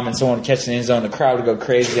bomb, and someone would catch the end zone, and the crowd would go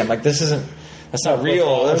crazy. I'm like, that's not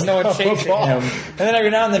real. There's no one chasing him. And then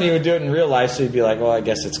every now and then he would do it in real life, so he'd be like, well, I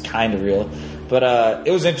guess it's kind of real. But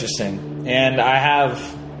it was interesting. And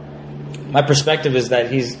my perspective is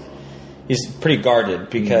that he's pretty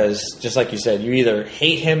guarded because, just like you said, you either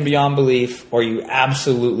hate him beyond belief or you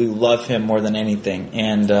absolutely love him more than anything.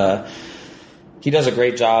 And he does a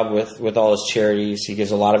great job with all his charities. He gives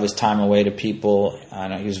a lot of his time away to people. I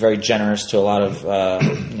know he was very generous to a lot of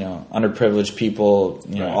underprivileged people,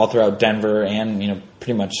 all throughout Denver and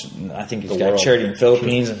pretty much I think he's got charity in the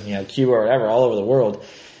Philippines and Cuba or whatever, all over the world.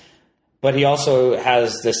 But he also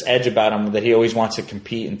has this edge about him that he always wants to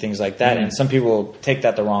compete and things like that. Mm-hmm. And some people take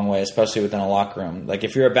that the wrong way, especially within a locker room. Like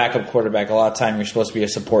if you're a backup quarterback, a lot of time you're supposed to be a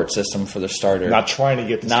support system for the starter. Not trying to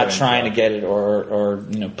get it or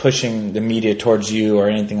pushing the media towards you or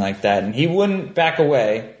anything like that. And he wouldn't back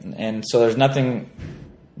away. And so there's nothing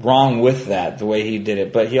wrong with that, the way he did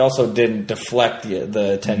it. But he also didn't deflect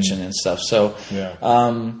the attention and stuff. So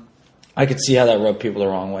I could see how that rubbed people the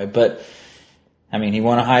wrong way. But I mean, he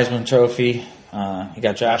won a Heisman Trophy. He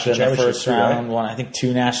got drafted in the first round, won I think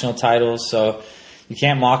 2 national titles. So you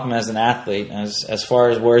can't mock him as an athlete. As far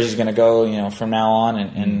as where he's going to go, from now on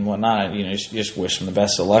and whatnot, you just wish him the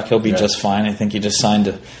best of luck. He'll be just fine. I think he just signed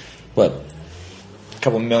a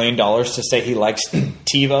couple $1 million to say he likes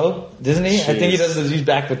TiVo, doesn't he? Jeez. I think he does. He's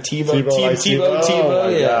back with TiVo. TiVo. Oh,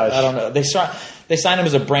 yeah, I don't know. They signed him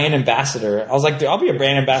as a brand ambassador. I was like, dude, I'll be a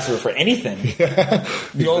brand ambassador for anything.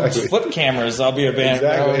 The old flip cameras, I'll be a brand.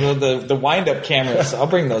 The wind up cameras, I'll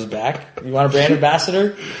bring those back. You want a brand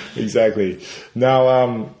ambassador? Exactly.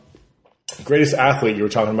 Now, greatest athlete you were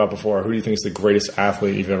talking about before. Who do you think is the greatest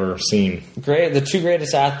athlete you've ever seen? The 2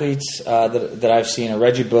 greatest athletes that I've seen are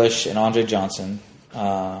Reggie Bush and Andre Johnson.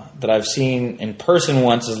 That I've seen in person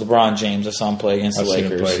once is LeBron James. I saw him play against the Lakers.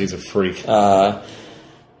 Seen him play. He's a freak. So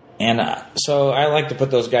I like to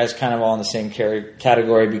put those guys kind of all in the same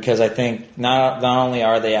category because I think not only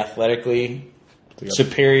are they athletically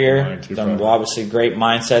superior, they're obviously great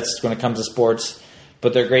mindsets when it comes to sports,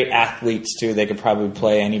 but they're great athletes too. They could probably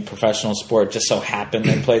play any professional sport. Just so happened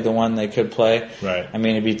they played the one they could play. Right. I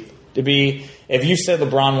mean, it'd be if you said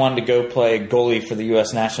LeBron wanted to go play goalie for the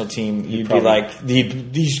U.S. national team, you'd be like,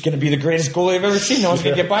 he's going to be the greatest goalie I've ever seen. No one's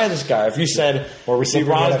going to get by this guy. If you said or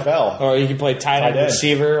receiver in the NFL, or he could play tight end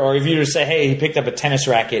receiver, or if you just say, hey, he picked up a tennis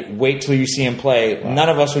racket, wait till you see him play. Wow. None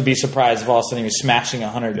of us would be surprised if all of a sudden he was smashing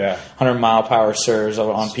 100 mile per hour serves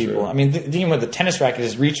on people. True. I mean, even with the tennis racket,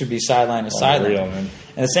 his reach would be sideline to sideline.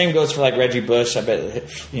 And the same goes for like Reggie Bush. I bet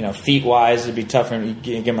feet wise it'd be tough for him to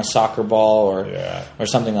give him a soccer ball or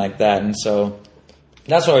something like that. And so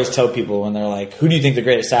that's what I always tell people when they're like, "Who do you think the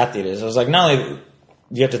greatest athlete is?" I was like, not only do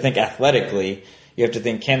you have to think athletically, you have to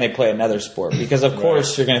think, can they play another sport? Because of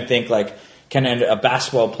course you're going to think like, can a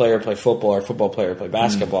basketball player play football or a football player play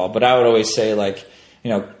basketball? But I would always say like,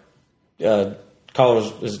 is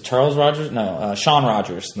it Charles Rogers? No, Sean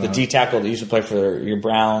Rogers, the D tackle that used to play for your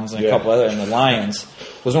Browns and a couple other, and the Lions,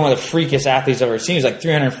 was one of the freakiest athletes I've ever seen. He was like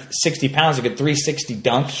 360 pounds. He could 360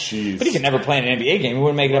 dunk. Jeez. But he could never play in an NBA game. He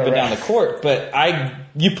wouldn't make it up and down the court. But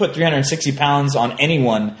you put 360 pounds on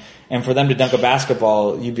anyone, and for them to dunk a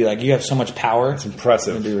basketball, you'd be like, you have so much power. It's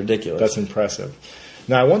impressive. It'd be ridiculous. That's impressive.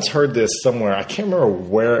 Now, I once heard this somewhere. I can't remember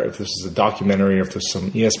where, if this is a documentary or if there's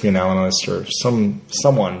some ESPN analyst or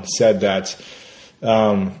someone said that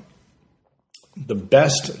the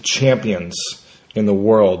best champions in the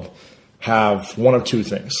world have one of 2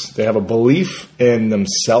 things. They have a belief in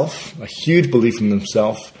themselves, a huge belief in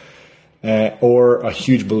themselves, or a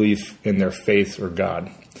huge belief in their faith or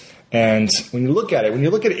God. And when you look at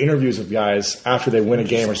interviews of guys after they win a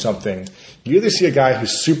game or something, you either see a guy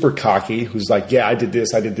who's super cocky, who's like, yeah, I did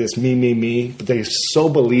this, me, but they so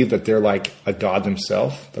believe that they're like a god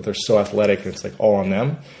themselves, that they're so athletic and it's like all on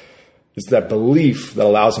them. It's that belief that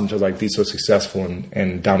allows them to like be so successful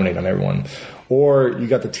and dominate on everyone. Or you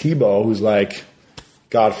got the Tebow who's like,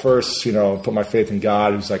 God first, put my faith in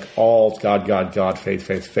God. Who's like all God,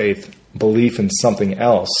 faith, belief in something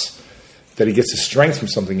else, that he gets his strength from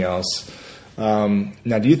something else.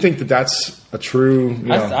 Now, do you think that that's a true?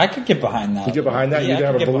 I could get behind that. You get behind that? Yeah, you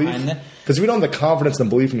have a belief? Because if you don't have the confidence and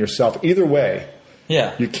belief in yourself, either way,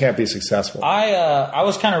 you can't be successful. I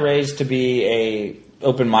was kind of raised to be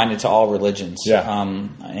open-minded to all religions.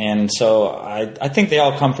 And so I think they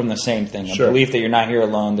all come from the same thing, a belief that you're not here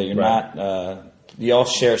alone, that you're not, you all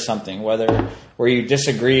share something, where you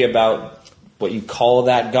disagree about what you call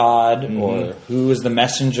that God or who is the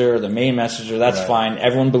messenger or the main messenger, that's fine.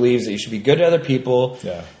 Everyone believes that you should be good to other people,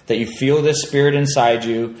 that you feel this spirit inside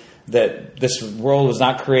you, that this world was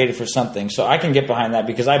not created for something. So I can get behind that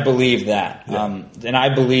because I believe that. And I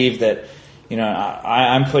believe that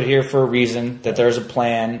I'm put here for a reason, that there's a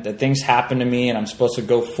plan, that things happen to me and I'm supposed to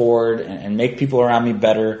go forward and make people around me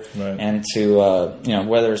better and to,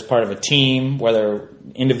 whether it's part of a team, whether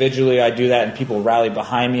individually I do that and people rally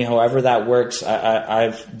behind me, however that works,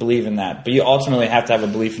 I believe in that. But you ultimately have to have a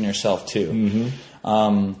belief in yourself too.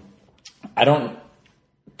 I don't,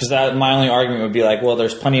 because my only argument would be like, well,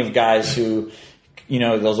 there's plenty of guys who,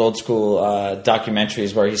 those old school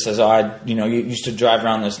documentaries where he says, you used to drive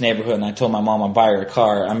around this neighborhood and I told my mom I'd buy her a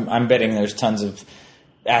car. I'm betting there's tons of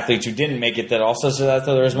athletes who didn't make it that also said that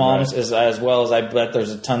to their moms, as well as I bet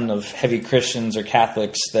there's a ton of heavy Christians or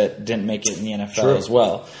Catholics that didn't make it in the NFL as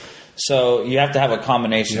well. So you have to have a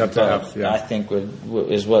combination of both, I think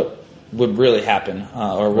is what would really happen,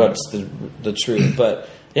 or what's the truth. But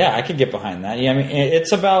yeah, I could get behind that. Yeah, I mean,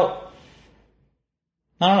 it's about,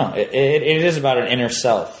 I don't know. It is about an inner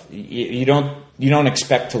self. You don't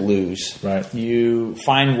expect to lose. Right. You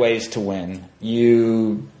find ways to win.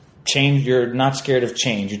 You You're not scared of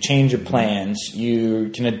change. You change your plans. You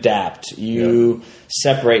can adapt. You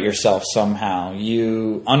separate yourself somehow.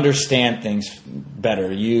 You understand things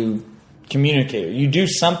better. You communicate. You do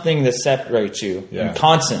something that separates you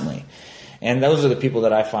constantly. And those are the people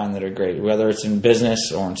that I find that are great, whether it's in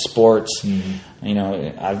business or in sports. You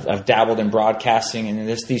know, I've dabbled in broadcasting, and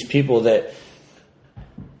there's these people that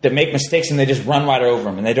make mistakes and they just run right over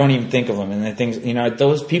them and they don't even think of them. And they think, you know,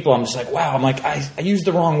 those people, I'm just like, wow, I'm like, I used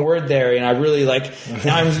the wrong word there. And I really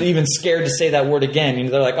now I'm even scared to say that word again. You know,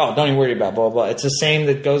 they're like, oh, don't even worry about blah, blah, blah. It's the same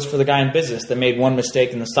that goes for the guy in business that made one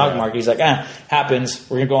mistake in the stock market. He's like, happens.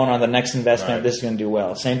 We're going to go on the next investment. Right. This is going to do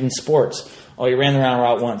well. Same in sports. Oh, you ran the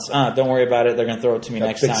route once. Don't worry about it. They're going to throw it to me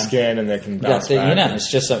next time. Skin and they can bounce back. You know,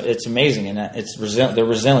 it's just, it's amazing. And they're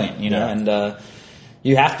resilient, you know, and,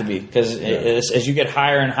 you have to be, because as you get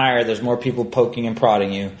higher and higher, there's more people poking and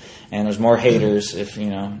prodding you, and there's more haters. If you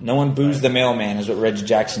know, no one boos the mailman, is what Reggie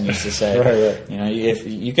Jackson used to say. Right. You know, if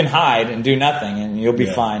you can hide and do nothing, and you'll be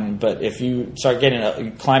fine. But if you start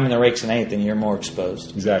climbing the rakes in anything, you're more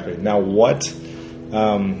exposed. Exactly. Now, why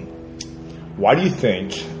do you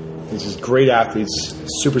think these great athletes,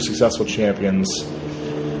 super successful champions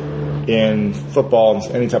in football,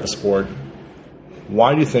 any type of sport,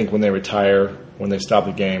 why do you think when they retire, when they stop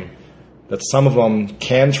the game, that some of them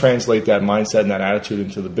can translate that mindset and that attitude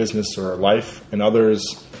into the business or life, and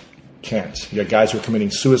others can't? You got guys who are committing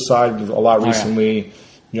suicide a lot recently.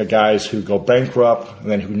 You got guys who go bankrupt and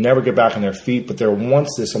then who never get back on their feet, but they were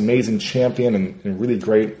once this amazing champion and really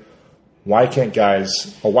great. Why can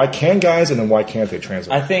guys, and then why can't they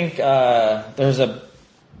translate? I think there's a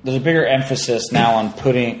bigger emphasis now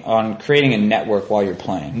on creating a network while you're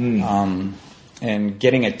playing. And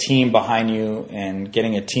getting a team behind you and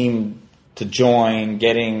getting a team to join,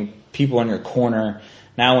 getting people in your corner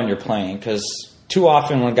now when you're playing. Because too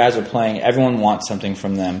often when guys are playing, everyone wants something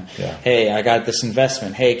from them. Yeah. Hey, I got this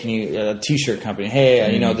investment. Hey, can you, a t-shirt company.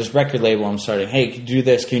 Hey, you know, this record label I'm starting. Hey, can you do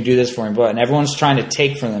this? Can you do this for me? And everyone's trying to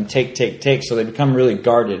take from them, take. So they become really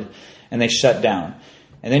guarded and they shut down.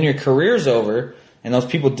 And then your career's over. And those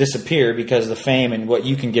people disappear because the fame and what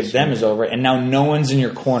you can give them is over. And now no one's in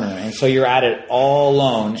your corner. And so you're at it all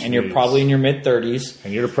alone. And you're probably in your mid-30s.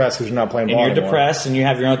 And you're depressed because you're not playing ball anymore. And you're anymore. depressed and you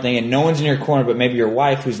have your own thing. And no one's in your corner but maybe your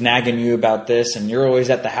wife who's nagging you about this. And you're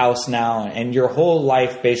always at the house now. And your whole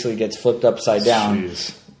life basically gets flipped upside down.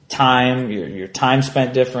 Jeez. Time, your time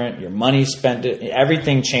spent different. Your money spent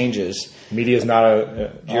everything changes. Media's not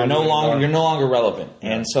you're no longer relevant.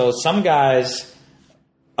 Yeah. And so some guys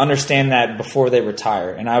understand that before they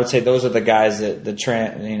retire, and I would say those are the guys that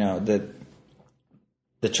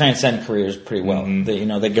transcend careers pretty well.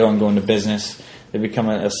 They go into business, they become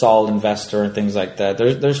a solid investor and things like that.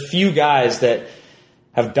 There's few guys that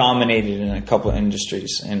have dominated in a couple of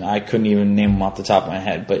industries, and I couldn't even name them off the top of my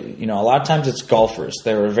head. But a lot of times it's golfers.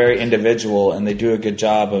 They're very individual, and they do a good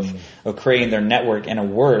job of creating their network and a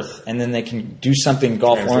worth, and then they can do something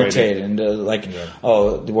golf oriented, and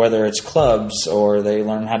whether it's clubs or they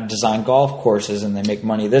learn how to design golf courses and they make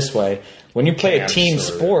money this way. When you play a team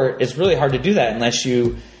sport, it's really hard to do that unless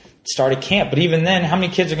you start a camp. But even then, how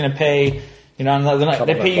many kids are going to pay? They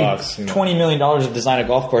pay you $20 million to design a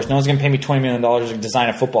golf course. No one's going to pay me $20 million to design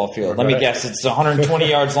a football field. Let me guess. It's 120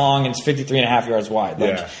 yards long and it's 53.5 yards wide.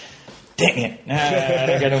 Dang it. I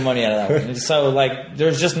don't get no money out of that one. So,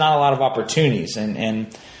 there's just not a lot of opportunities.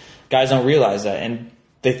 And guys don't realize that. And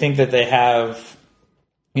they think that they have,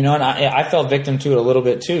 and I fell victim to it a little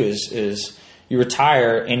bit too, is you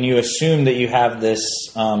retire and you assume that you have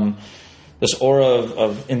this aura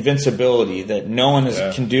of invincibility, that no one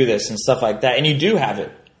can do this and stuff like that. And you do have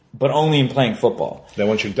it, but only in playing football. Then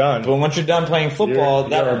once you're done. But once you're done playing football,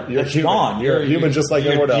 that's gone. You're human just like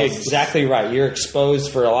everyone else. You're exactly right. You're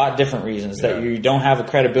exposed for a lot of different reasons that you don't have a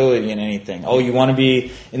credibility in anything. Oh, you want to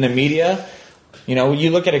be in the media? You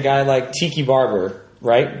look at a guy like Tiki Barber,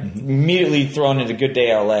 right? Immediately thrown into Good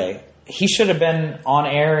Day LA. He should have been on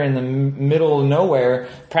air in the middle of nowhere,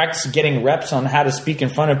 practicing getting reps on how to speak in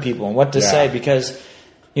front of people and what to say, because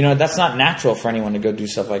that's not natural for anyone to go do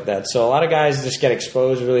stuff like that. So a lot of guys just get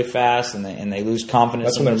exposed really fast and they lose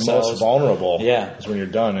confidence. That's when they're most vulnerable. Yeah, is when you're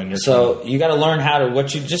done and you got to learn how to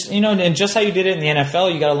and just how you did it in the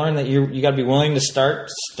NFL. You got to learn that you got to be willing to start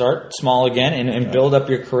small again and build up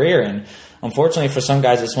your career. And unfortunately for some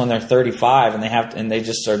guys, it's when they're 35 and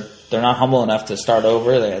they're not humble enough to start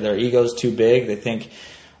over. Their ego's too big. They think,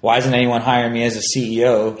 why isn't anyone hiring me as a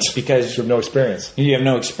CEO? Because you have no experience. You have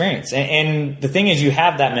no experience. And the thing is, you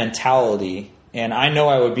have that mentality. And I know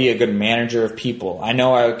I would be a good manager of people. I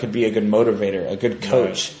know I could be a good motivator, a good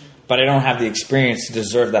coach. But I don't have the experience to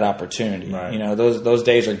deserve that opportunity. Right. Those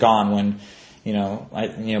days are gone when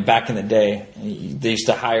Back in the day, they used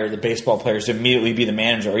to hire the baseball players to immediately be the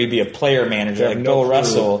manager, or he'd be a player manager like Bill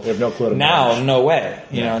Russell. They have no clue. Now, no way.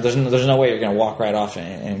 There's no way you're going to walk right off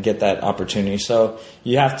and get that opportunity. So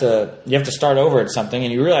you have to start over at something,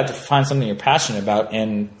 and you really have to find something you're passionate about.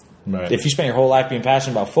 And if you spend your whole life being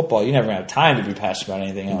passionate about football, you never have time to be passionate about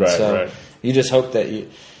anything else. You just hope that you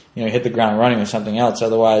hit the ground running with something else.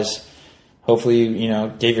 Otherwise, hopefully,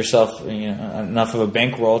 gave yourself enough of a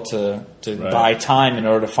bankroll to buy time in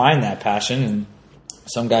order to find that passion. And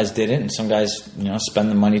some guys didn't, and some guys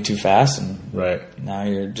spend the money too fast. And now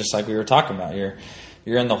you're just like we were talking about. You're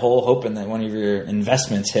in the hole hoping that one of your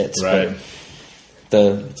investments hits. Right.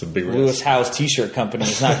 But it's a big risk. Lewis Howes T-shirt company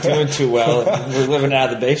is not doing too well. We're living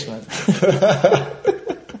out of the basement.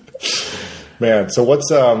 Man, so what's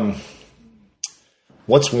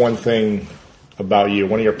one thing about you,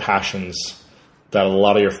 one of your passions that a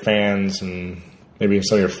lot of your fans and maybe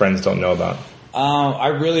some of your friends don't know about? I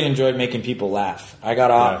really enjoyed making people laugh. I got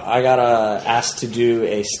asked to do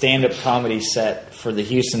a stand-up comedy set for the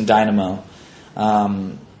Houston Dynamo,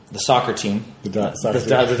 the soccer team.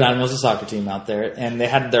 The Dynamo's a soccer team out there, and they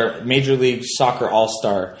had their Major League Soccer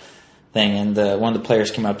All-Star thing, and one of the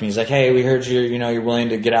players came up and he's like, "Hey, we heard you're willing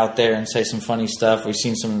to get out there and say some funny stuff. We've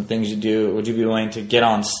seen some of the things you do. Would you be willing to get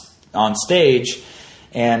on stage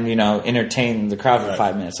and entertain the crowd for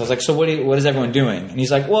 5 minutes?" I was like, "So what is everyone doing?" And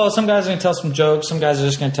he's like, "Well, some guys are going to tell some jokes, some guys are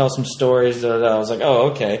just going to tell some stories." I was like, "Oh,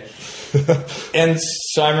 okay." And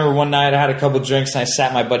so I remember one night I had a couple drinks and I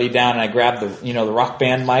sat my buddy down and I grabbed the Rock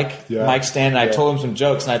Band mic stand, and I told him some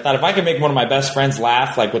jokes, and I thought if I could make one of my best friends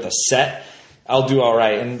laugh like with a set, I'll do all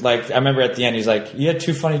right. And I remember at the end he's like, "You had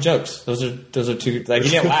 2 funny jokes. Those are 2." Like, he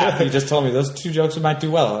didn't laugh. He just told me those 2 jokes might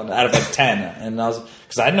do well out of 10. And I was,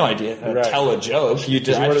 because I had no idea how to tell a joke.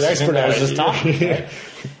 I was just talking. Right?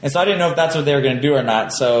 And so I didn't know if that's what they were going to do or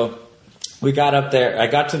not. So we got up there. I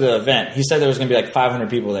got to the event. He said there was going to be like 500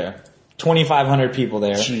 people there. 2,500 people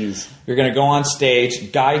there. Jeez. You're going to go on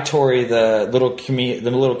stage. Guy Torrey, the little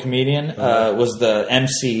comedian, was the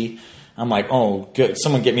MC. I'm like, oh, good.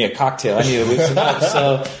 Someone get me a cocktail. I need to loosen up.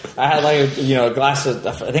 So I had a glass of,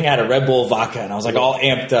 I think I had a Red Bull vodka, and I was like all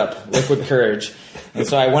amped up, liquid courage. And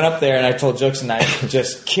so I went up there and I told jokes, and I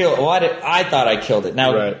just killed. Well, I thought I killed it.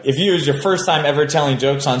 Now, if it was your first time ever telling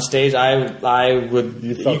jokes on stage, I would.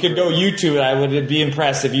 You could go YouTube it. I would be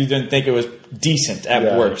impressed if you didn't think it was decent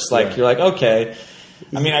at worst. You're like, okay.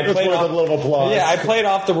 I mean, I played off a little applause. Yeah, I played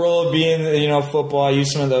off the role of being, football. I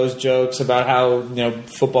used some of those jokes about how,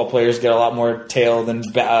 football players get a lot more tail than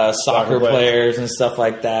soccer players and stuff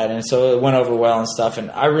like that. And so it went over well and stuff.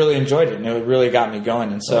 And I really enjoyed it, and it really got me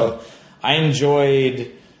going. And so I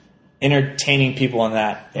enjoyed entertaining people in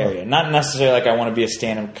that area. Not necessarily like I want to be a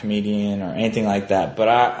stand-up comedian or anything like that, but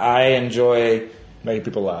I enjoy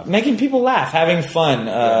making people laugh, having fun,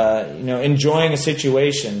 enjoying a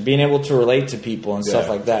situation, being able to relate to people and stuff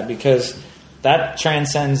like that, because that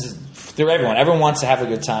transcends through everyone. Everyone wants to have a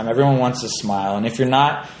good time. Everyone wants to smile. And if you're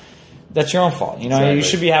not, that's your own fault. You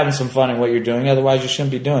should be having some fun in what you're doing. Otherwise, you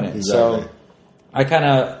shouldn't be doing it. Exactly. So I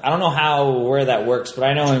don't know where that works, but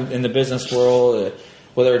I know in the business world,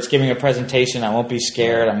 whether it's giving a presentation, I won't be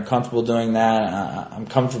scared. I'm comfortable doing that. I'm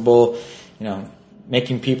comfortable,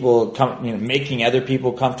 making people, making other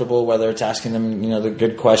people comfortable, whether it's asking them, the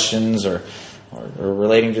good questions or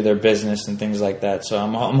relating to their business and things like that. So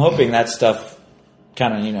I'm hoping that stuff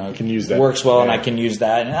kind of, can use that. Works well, and I can use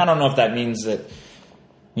that. And I don't know if that means that,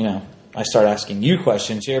 I start asking you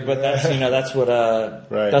questions here, but that's, that's what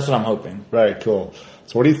I'm hoping. Right. Cool.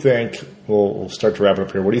 So what do you think, we'll start to wrap it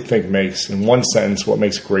up here. What do you think makes, in one sentence, what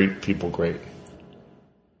makes great people great?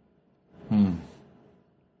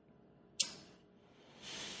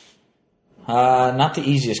 Not the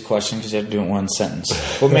easiest question, because you have to do it in one sentence.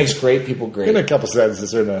 What makes great people great? In a couple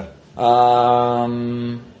sentences or no?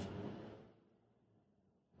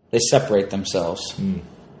 They separate themselves,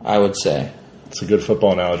 I would say. It's a good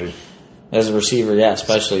football analogy. As a receiver,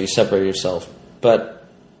 especially, you separate yourself. But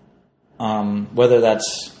whether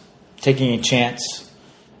that's taking a chance,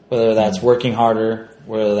 whether that's working harder,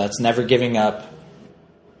 whether that's never giving up,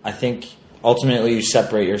 I think ultimately you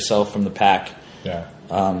separate yourself from the pack. Yeah.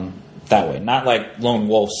 That way. Not like lone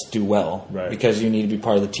wolves do well, right, because you need to be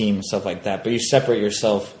part of the team and stuff like that. But you separate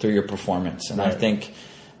yourself through your performance. And I think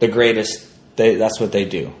the greatest, that's what they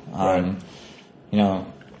do.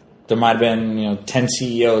 There might have been 10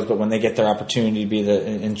 CEOs, but when they get their opportunity to be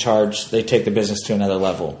in charge, they take the business to another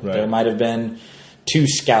level. Right. There might have been 2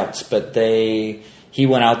 scouts, but he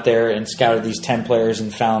went out there and scouted these 10 players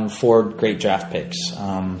and found 4 great draft picks.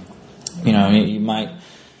 You might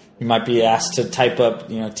you might be asked to type up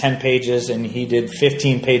 10 pages, and he did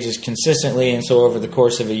 15 pages consistently, and so over the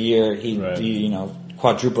course of a year he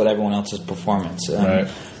quadrupled everyone else's performance.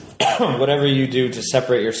 Whatever you do to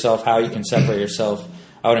separate yourself, how you can separate yourself,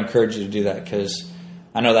 I would encourage you to do that, because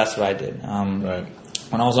I know that's what I did.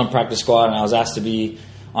 When I was on practice squad and I was asked to be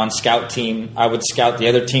on scout team, I would scout the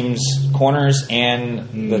other team's corners,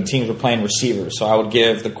 and the teams were playing receivers. So I would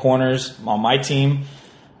give the corners on my team,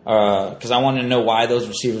 because I wanted to know why those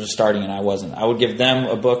receivers were starting and I wasn't. I would give them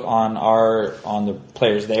a book on the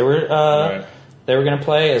players they were going to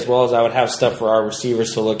play, as well as I would have stuff for our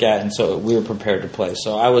receivers to look at, and so we were prepared to play.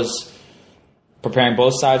 So I was preparing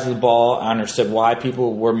both sides of the ball. I understood why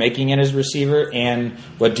people were making it as receiver and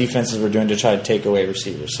what defenses were doing to try to take away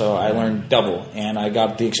receivers. So I learned double, and I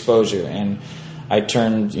got the exposure, and I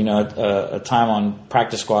turned a time on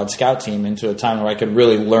practice squad scout team into a time where I could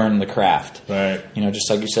really learn the craft. Right. Just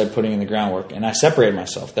like you said, putting in the groundwork. And I separated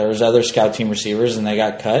myself. There was other scout team receivers, and they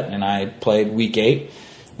got cut, and I played week 8,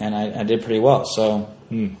 and I did pretty well. So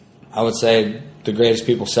I would say the greatest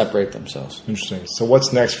people separate themselves. Interesting. So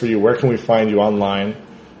what's next for you? Where can we find you online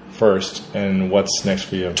first, and what's next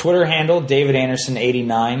for you? Twitter handle, David Anderson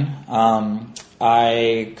 89.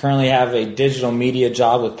 I currently have a digital media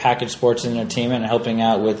job with Package Sports Entertainment, helping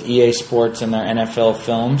out with EA Sports and their NFL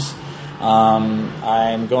films.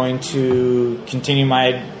 I'm going to continue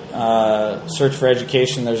my search for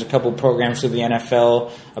education. There's a couple programs through the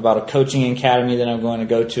NFL about a coaching academy that I'm going to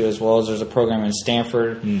go to, as well as there's a program in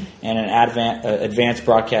Stanford and an advanced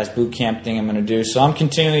broadcast boot camp thing I'm going to do. So I'm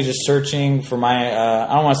continually just searching for my,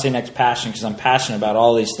 I don't want to say next passion, because I'm passionate about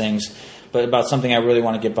all these things, but about something I really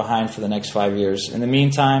want to get behind for the next 5 years. In the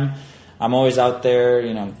meantime, I'm always out there,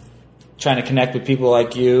 trying to connect with people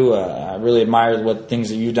like you. I really admire what things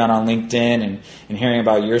that you've done on LinkedIn, and hearing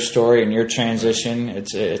about your story and your transition.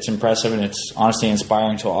 It's impressive, and it's honestly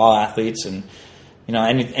inspiring to all athletes. And on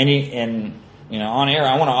air,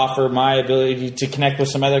 I want to offer my ability to connect with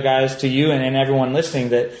some other guys, to you and everyone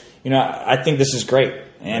listening, that I think this is great.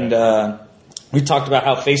 And we talked about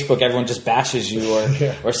how Facebook, everyone just bashes you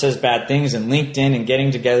or says bad things, and LinkedIn and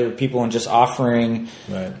getting together with people and just offering,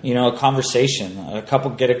 a conversation,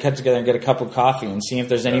 get a cut together and get a cup of coffee and seeing if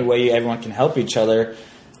there's any way everyone can help each other.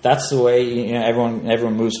 That's the way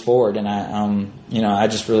everyone moves forward. And I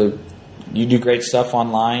just really, you do great stuff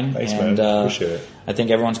online. Thanks, and man. Appreciate it. I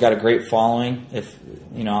think everyone's got a great following. If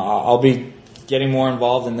I'll be getting more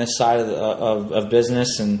involved in this side of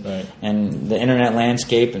business and the internet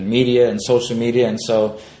landscape and media and social media, and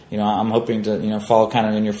so I'm hoping to follow kind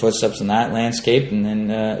of in your footsteps in that landscape, and then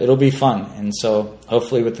it'll be fun. And so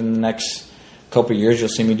hopefully within the next couple of years you'll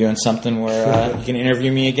see me doing something where you can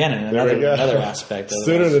interview me again in another aspect.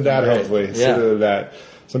 Sooner than that, hopefully. Yeah. Sooner than that.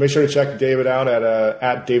 So make sure to check David out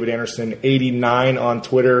at David Anderson 89 on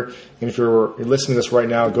Twitter. And if you're listening to this right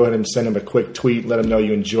now, go ahead and send him a quick tweet. Let him know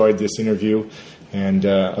you enjoyed this interview. And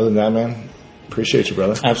other than that, man, appreciate you,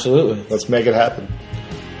 brother. Absolutely. Let's make it happen.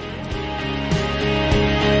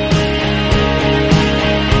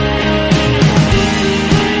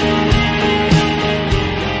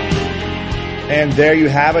 And there you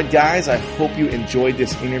have it, guys. I hope you enjoyed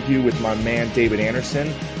this interview with my man, David Anderson.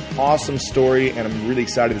 Awesome story, and I'm really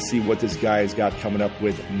excited to see what this guy has got coming up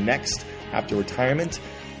with next after retirement.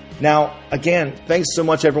 Now, again, thanks so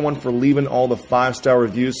much, everyone, for leaving all the 5-star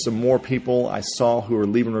reviews. Some more people I saw who are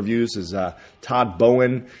leaving reviews is Todd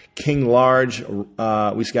Bowen, King Large.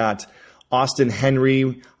 We've got Austin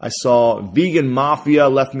Henry. I saw Vegan Mafia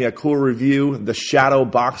left me a cool review. The Shadow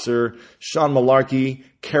Boxer, Sean Malarkey,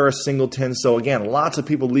 Kara Singleton. So, again, lots of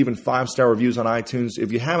people leaving 5-star reviews on iTunes.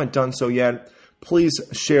 If you haven't done so yet, please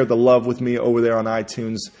share the love with me over there on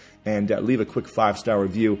iTunes and leave a quick 5-star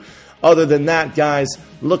review. Other than that, guys,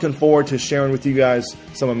 looking forward to sharing with you guys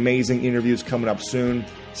some amazing interviews coming up soon.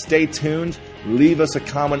 Stay tuned. Leave us a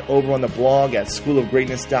comment over on the blog at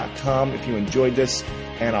schoolofgreatness.com if you enjoyed this,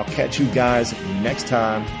 and I'll catch you guys next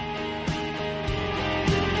time.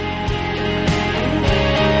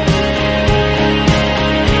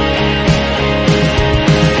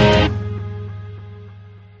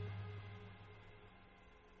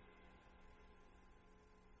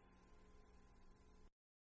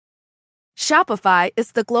 Shopify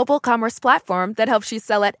is the global commerce platform that helps you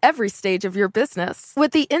sell at every stage of your business.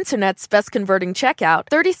 With the internet's best converting checkout,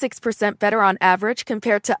 36% better on average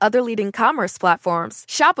compared to other leading commerce platforms,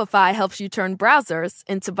 Shopify helps you turn browsers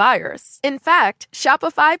into buyers. In fact,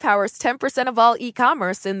 Shopify powers 10% of all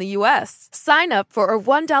e-commerce in the U.S. Sign up for a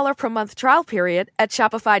 $1 per month trial period at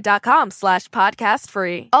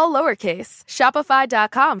shopify.com/podcastfree. All lowercase,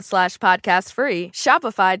 shopify.com/podcastfree,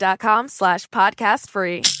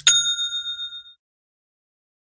 shopify.com/podcastfree.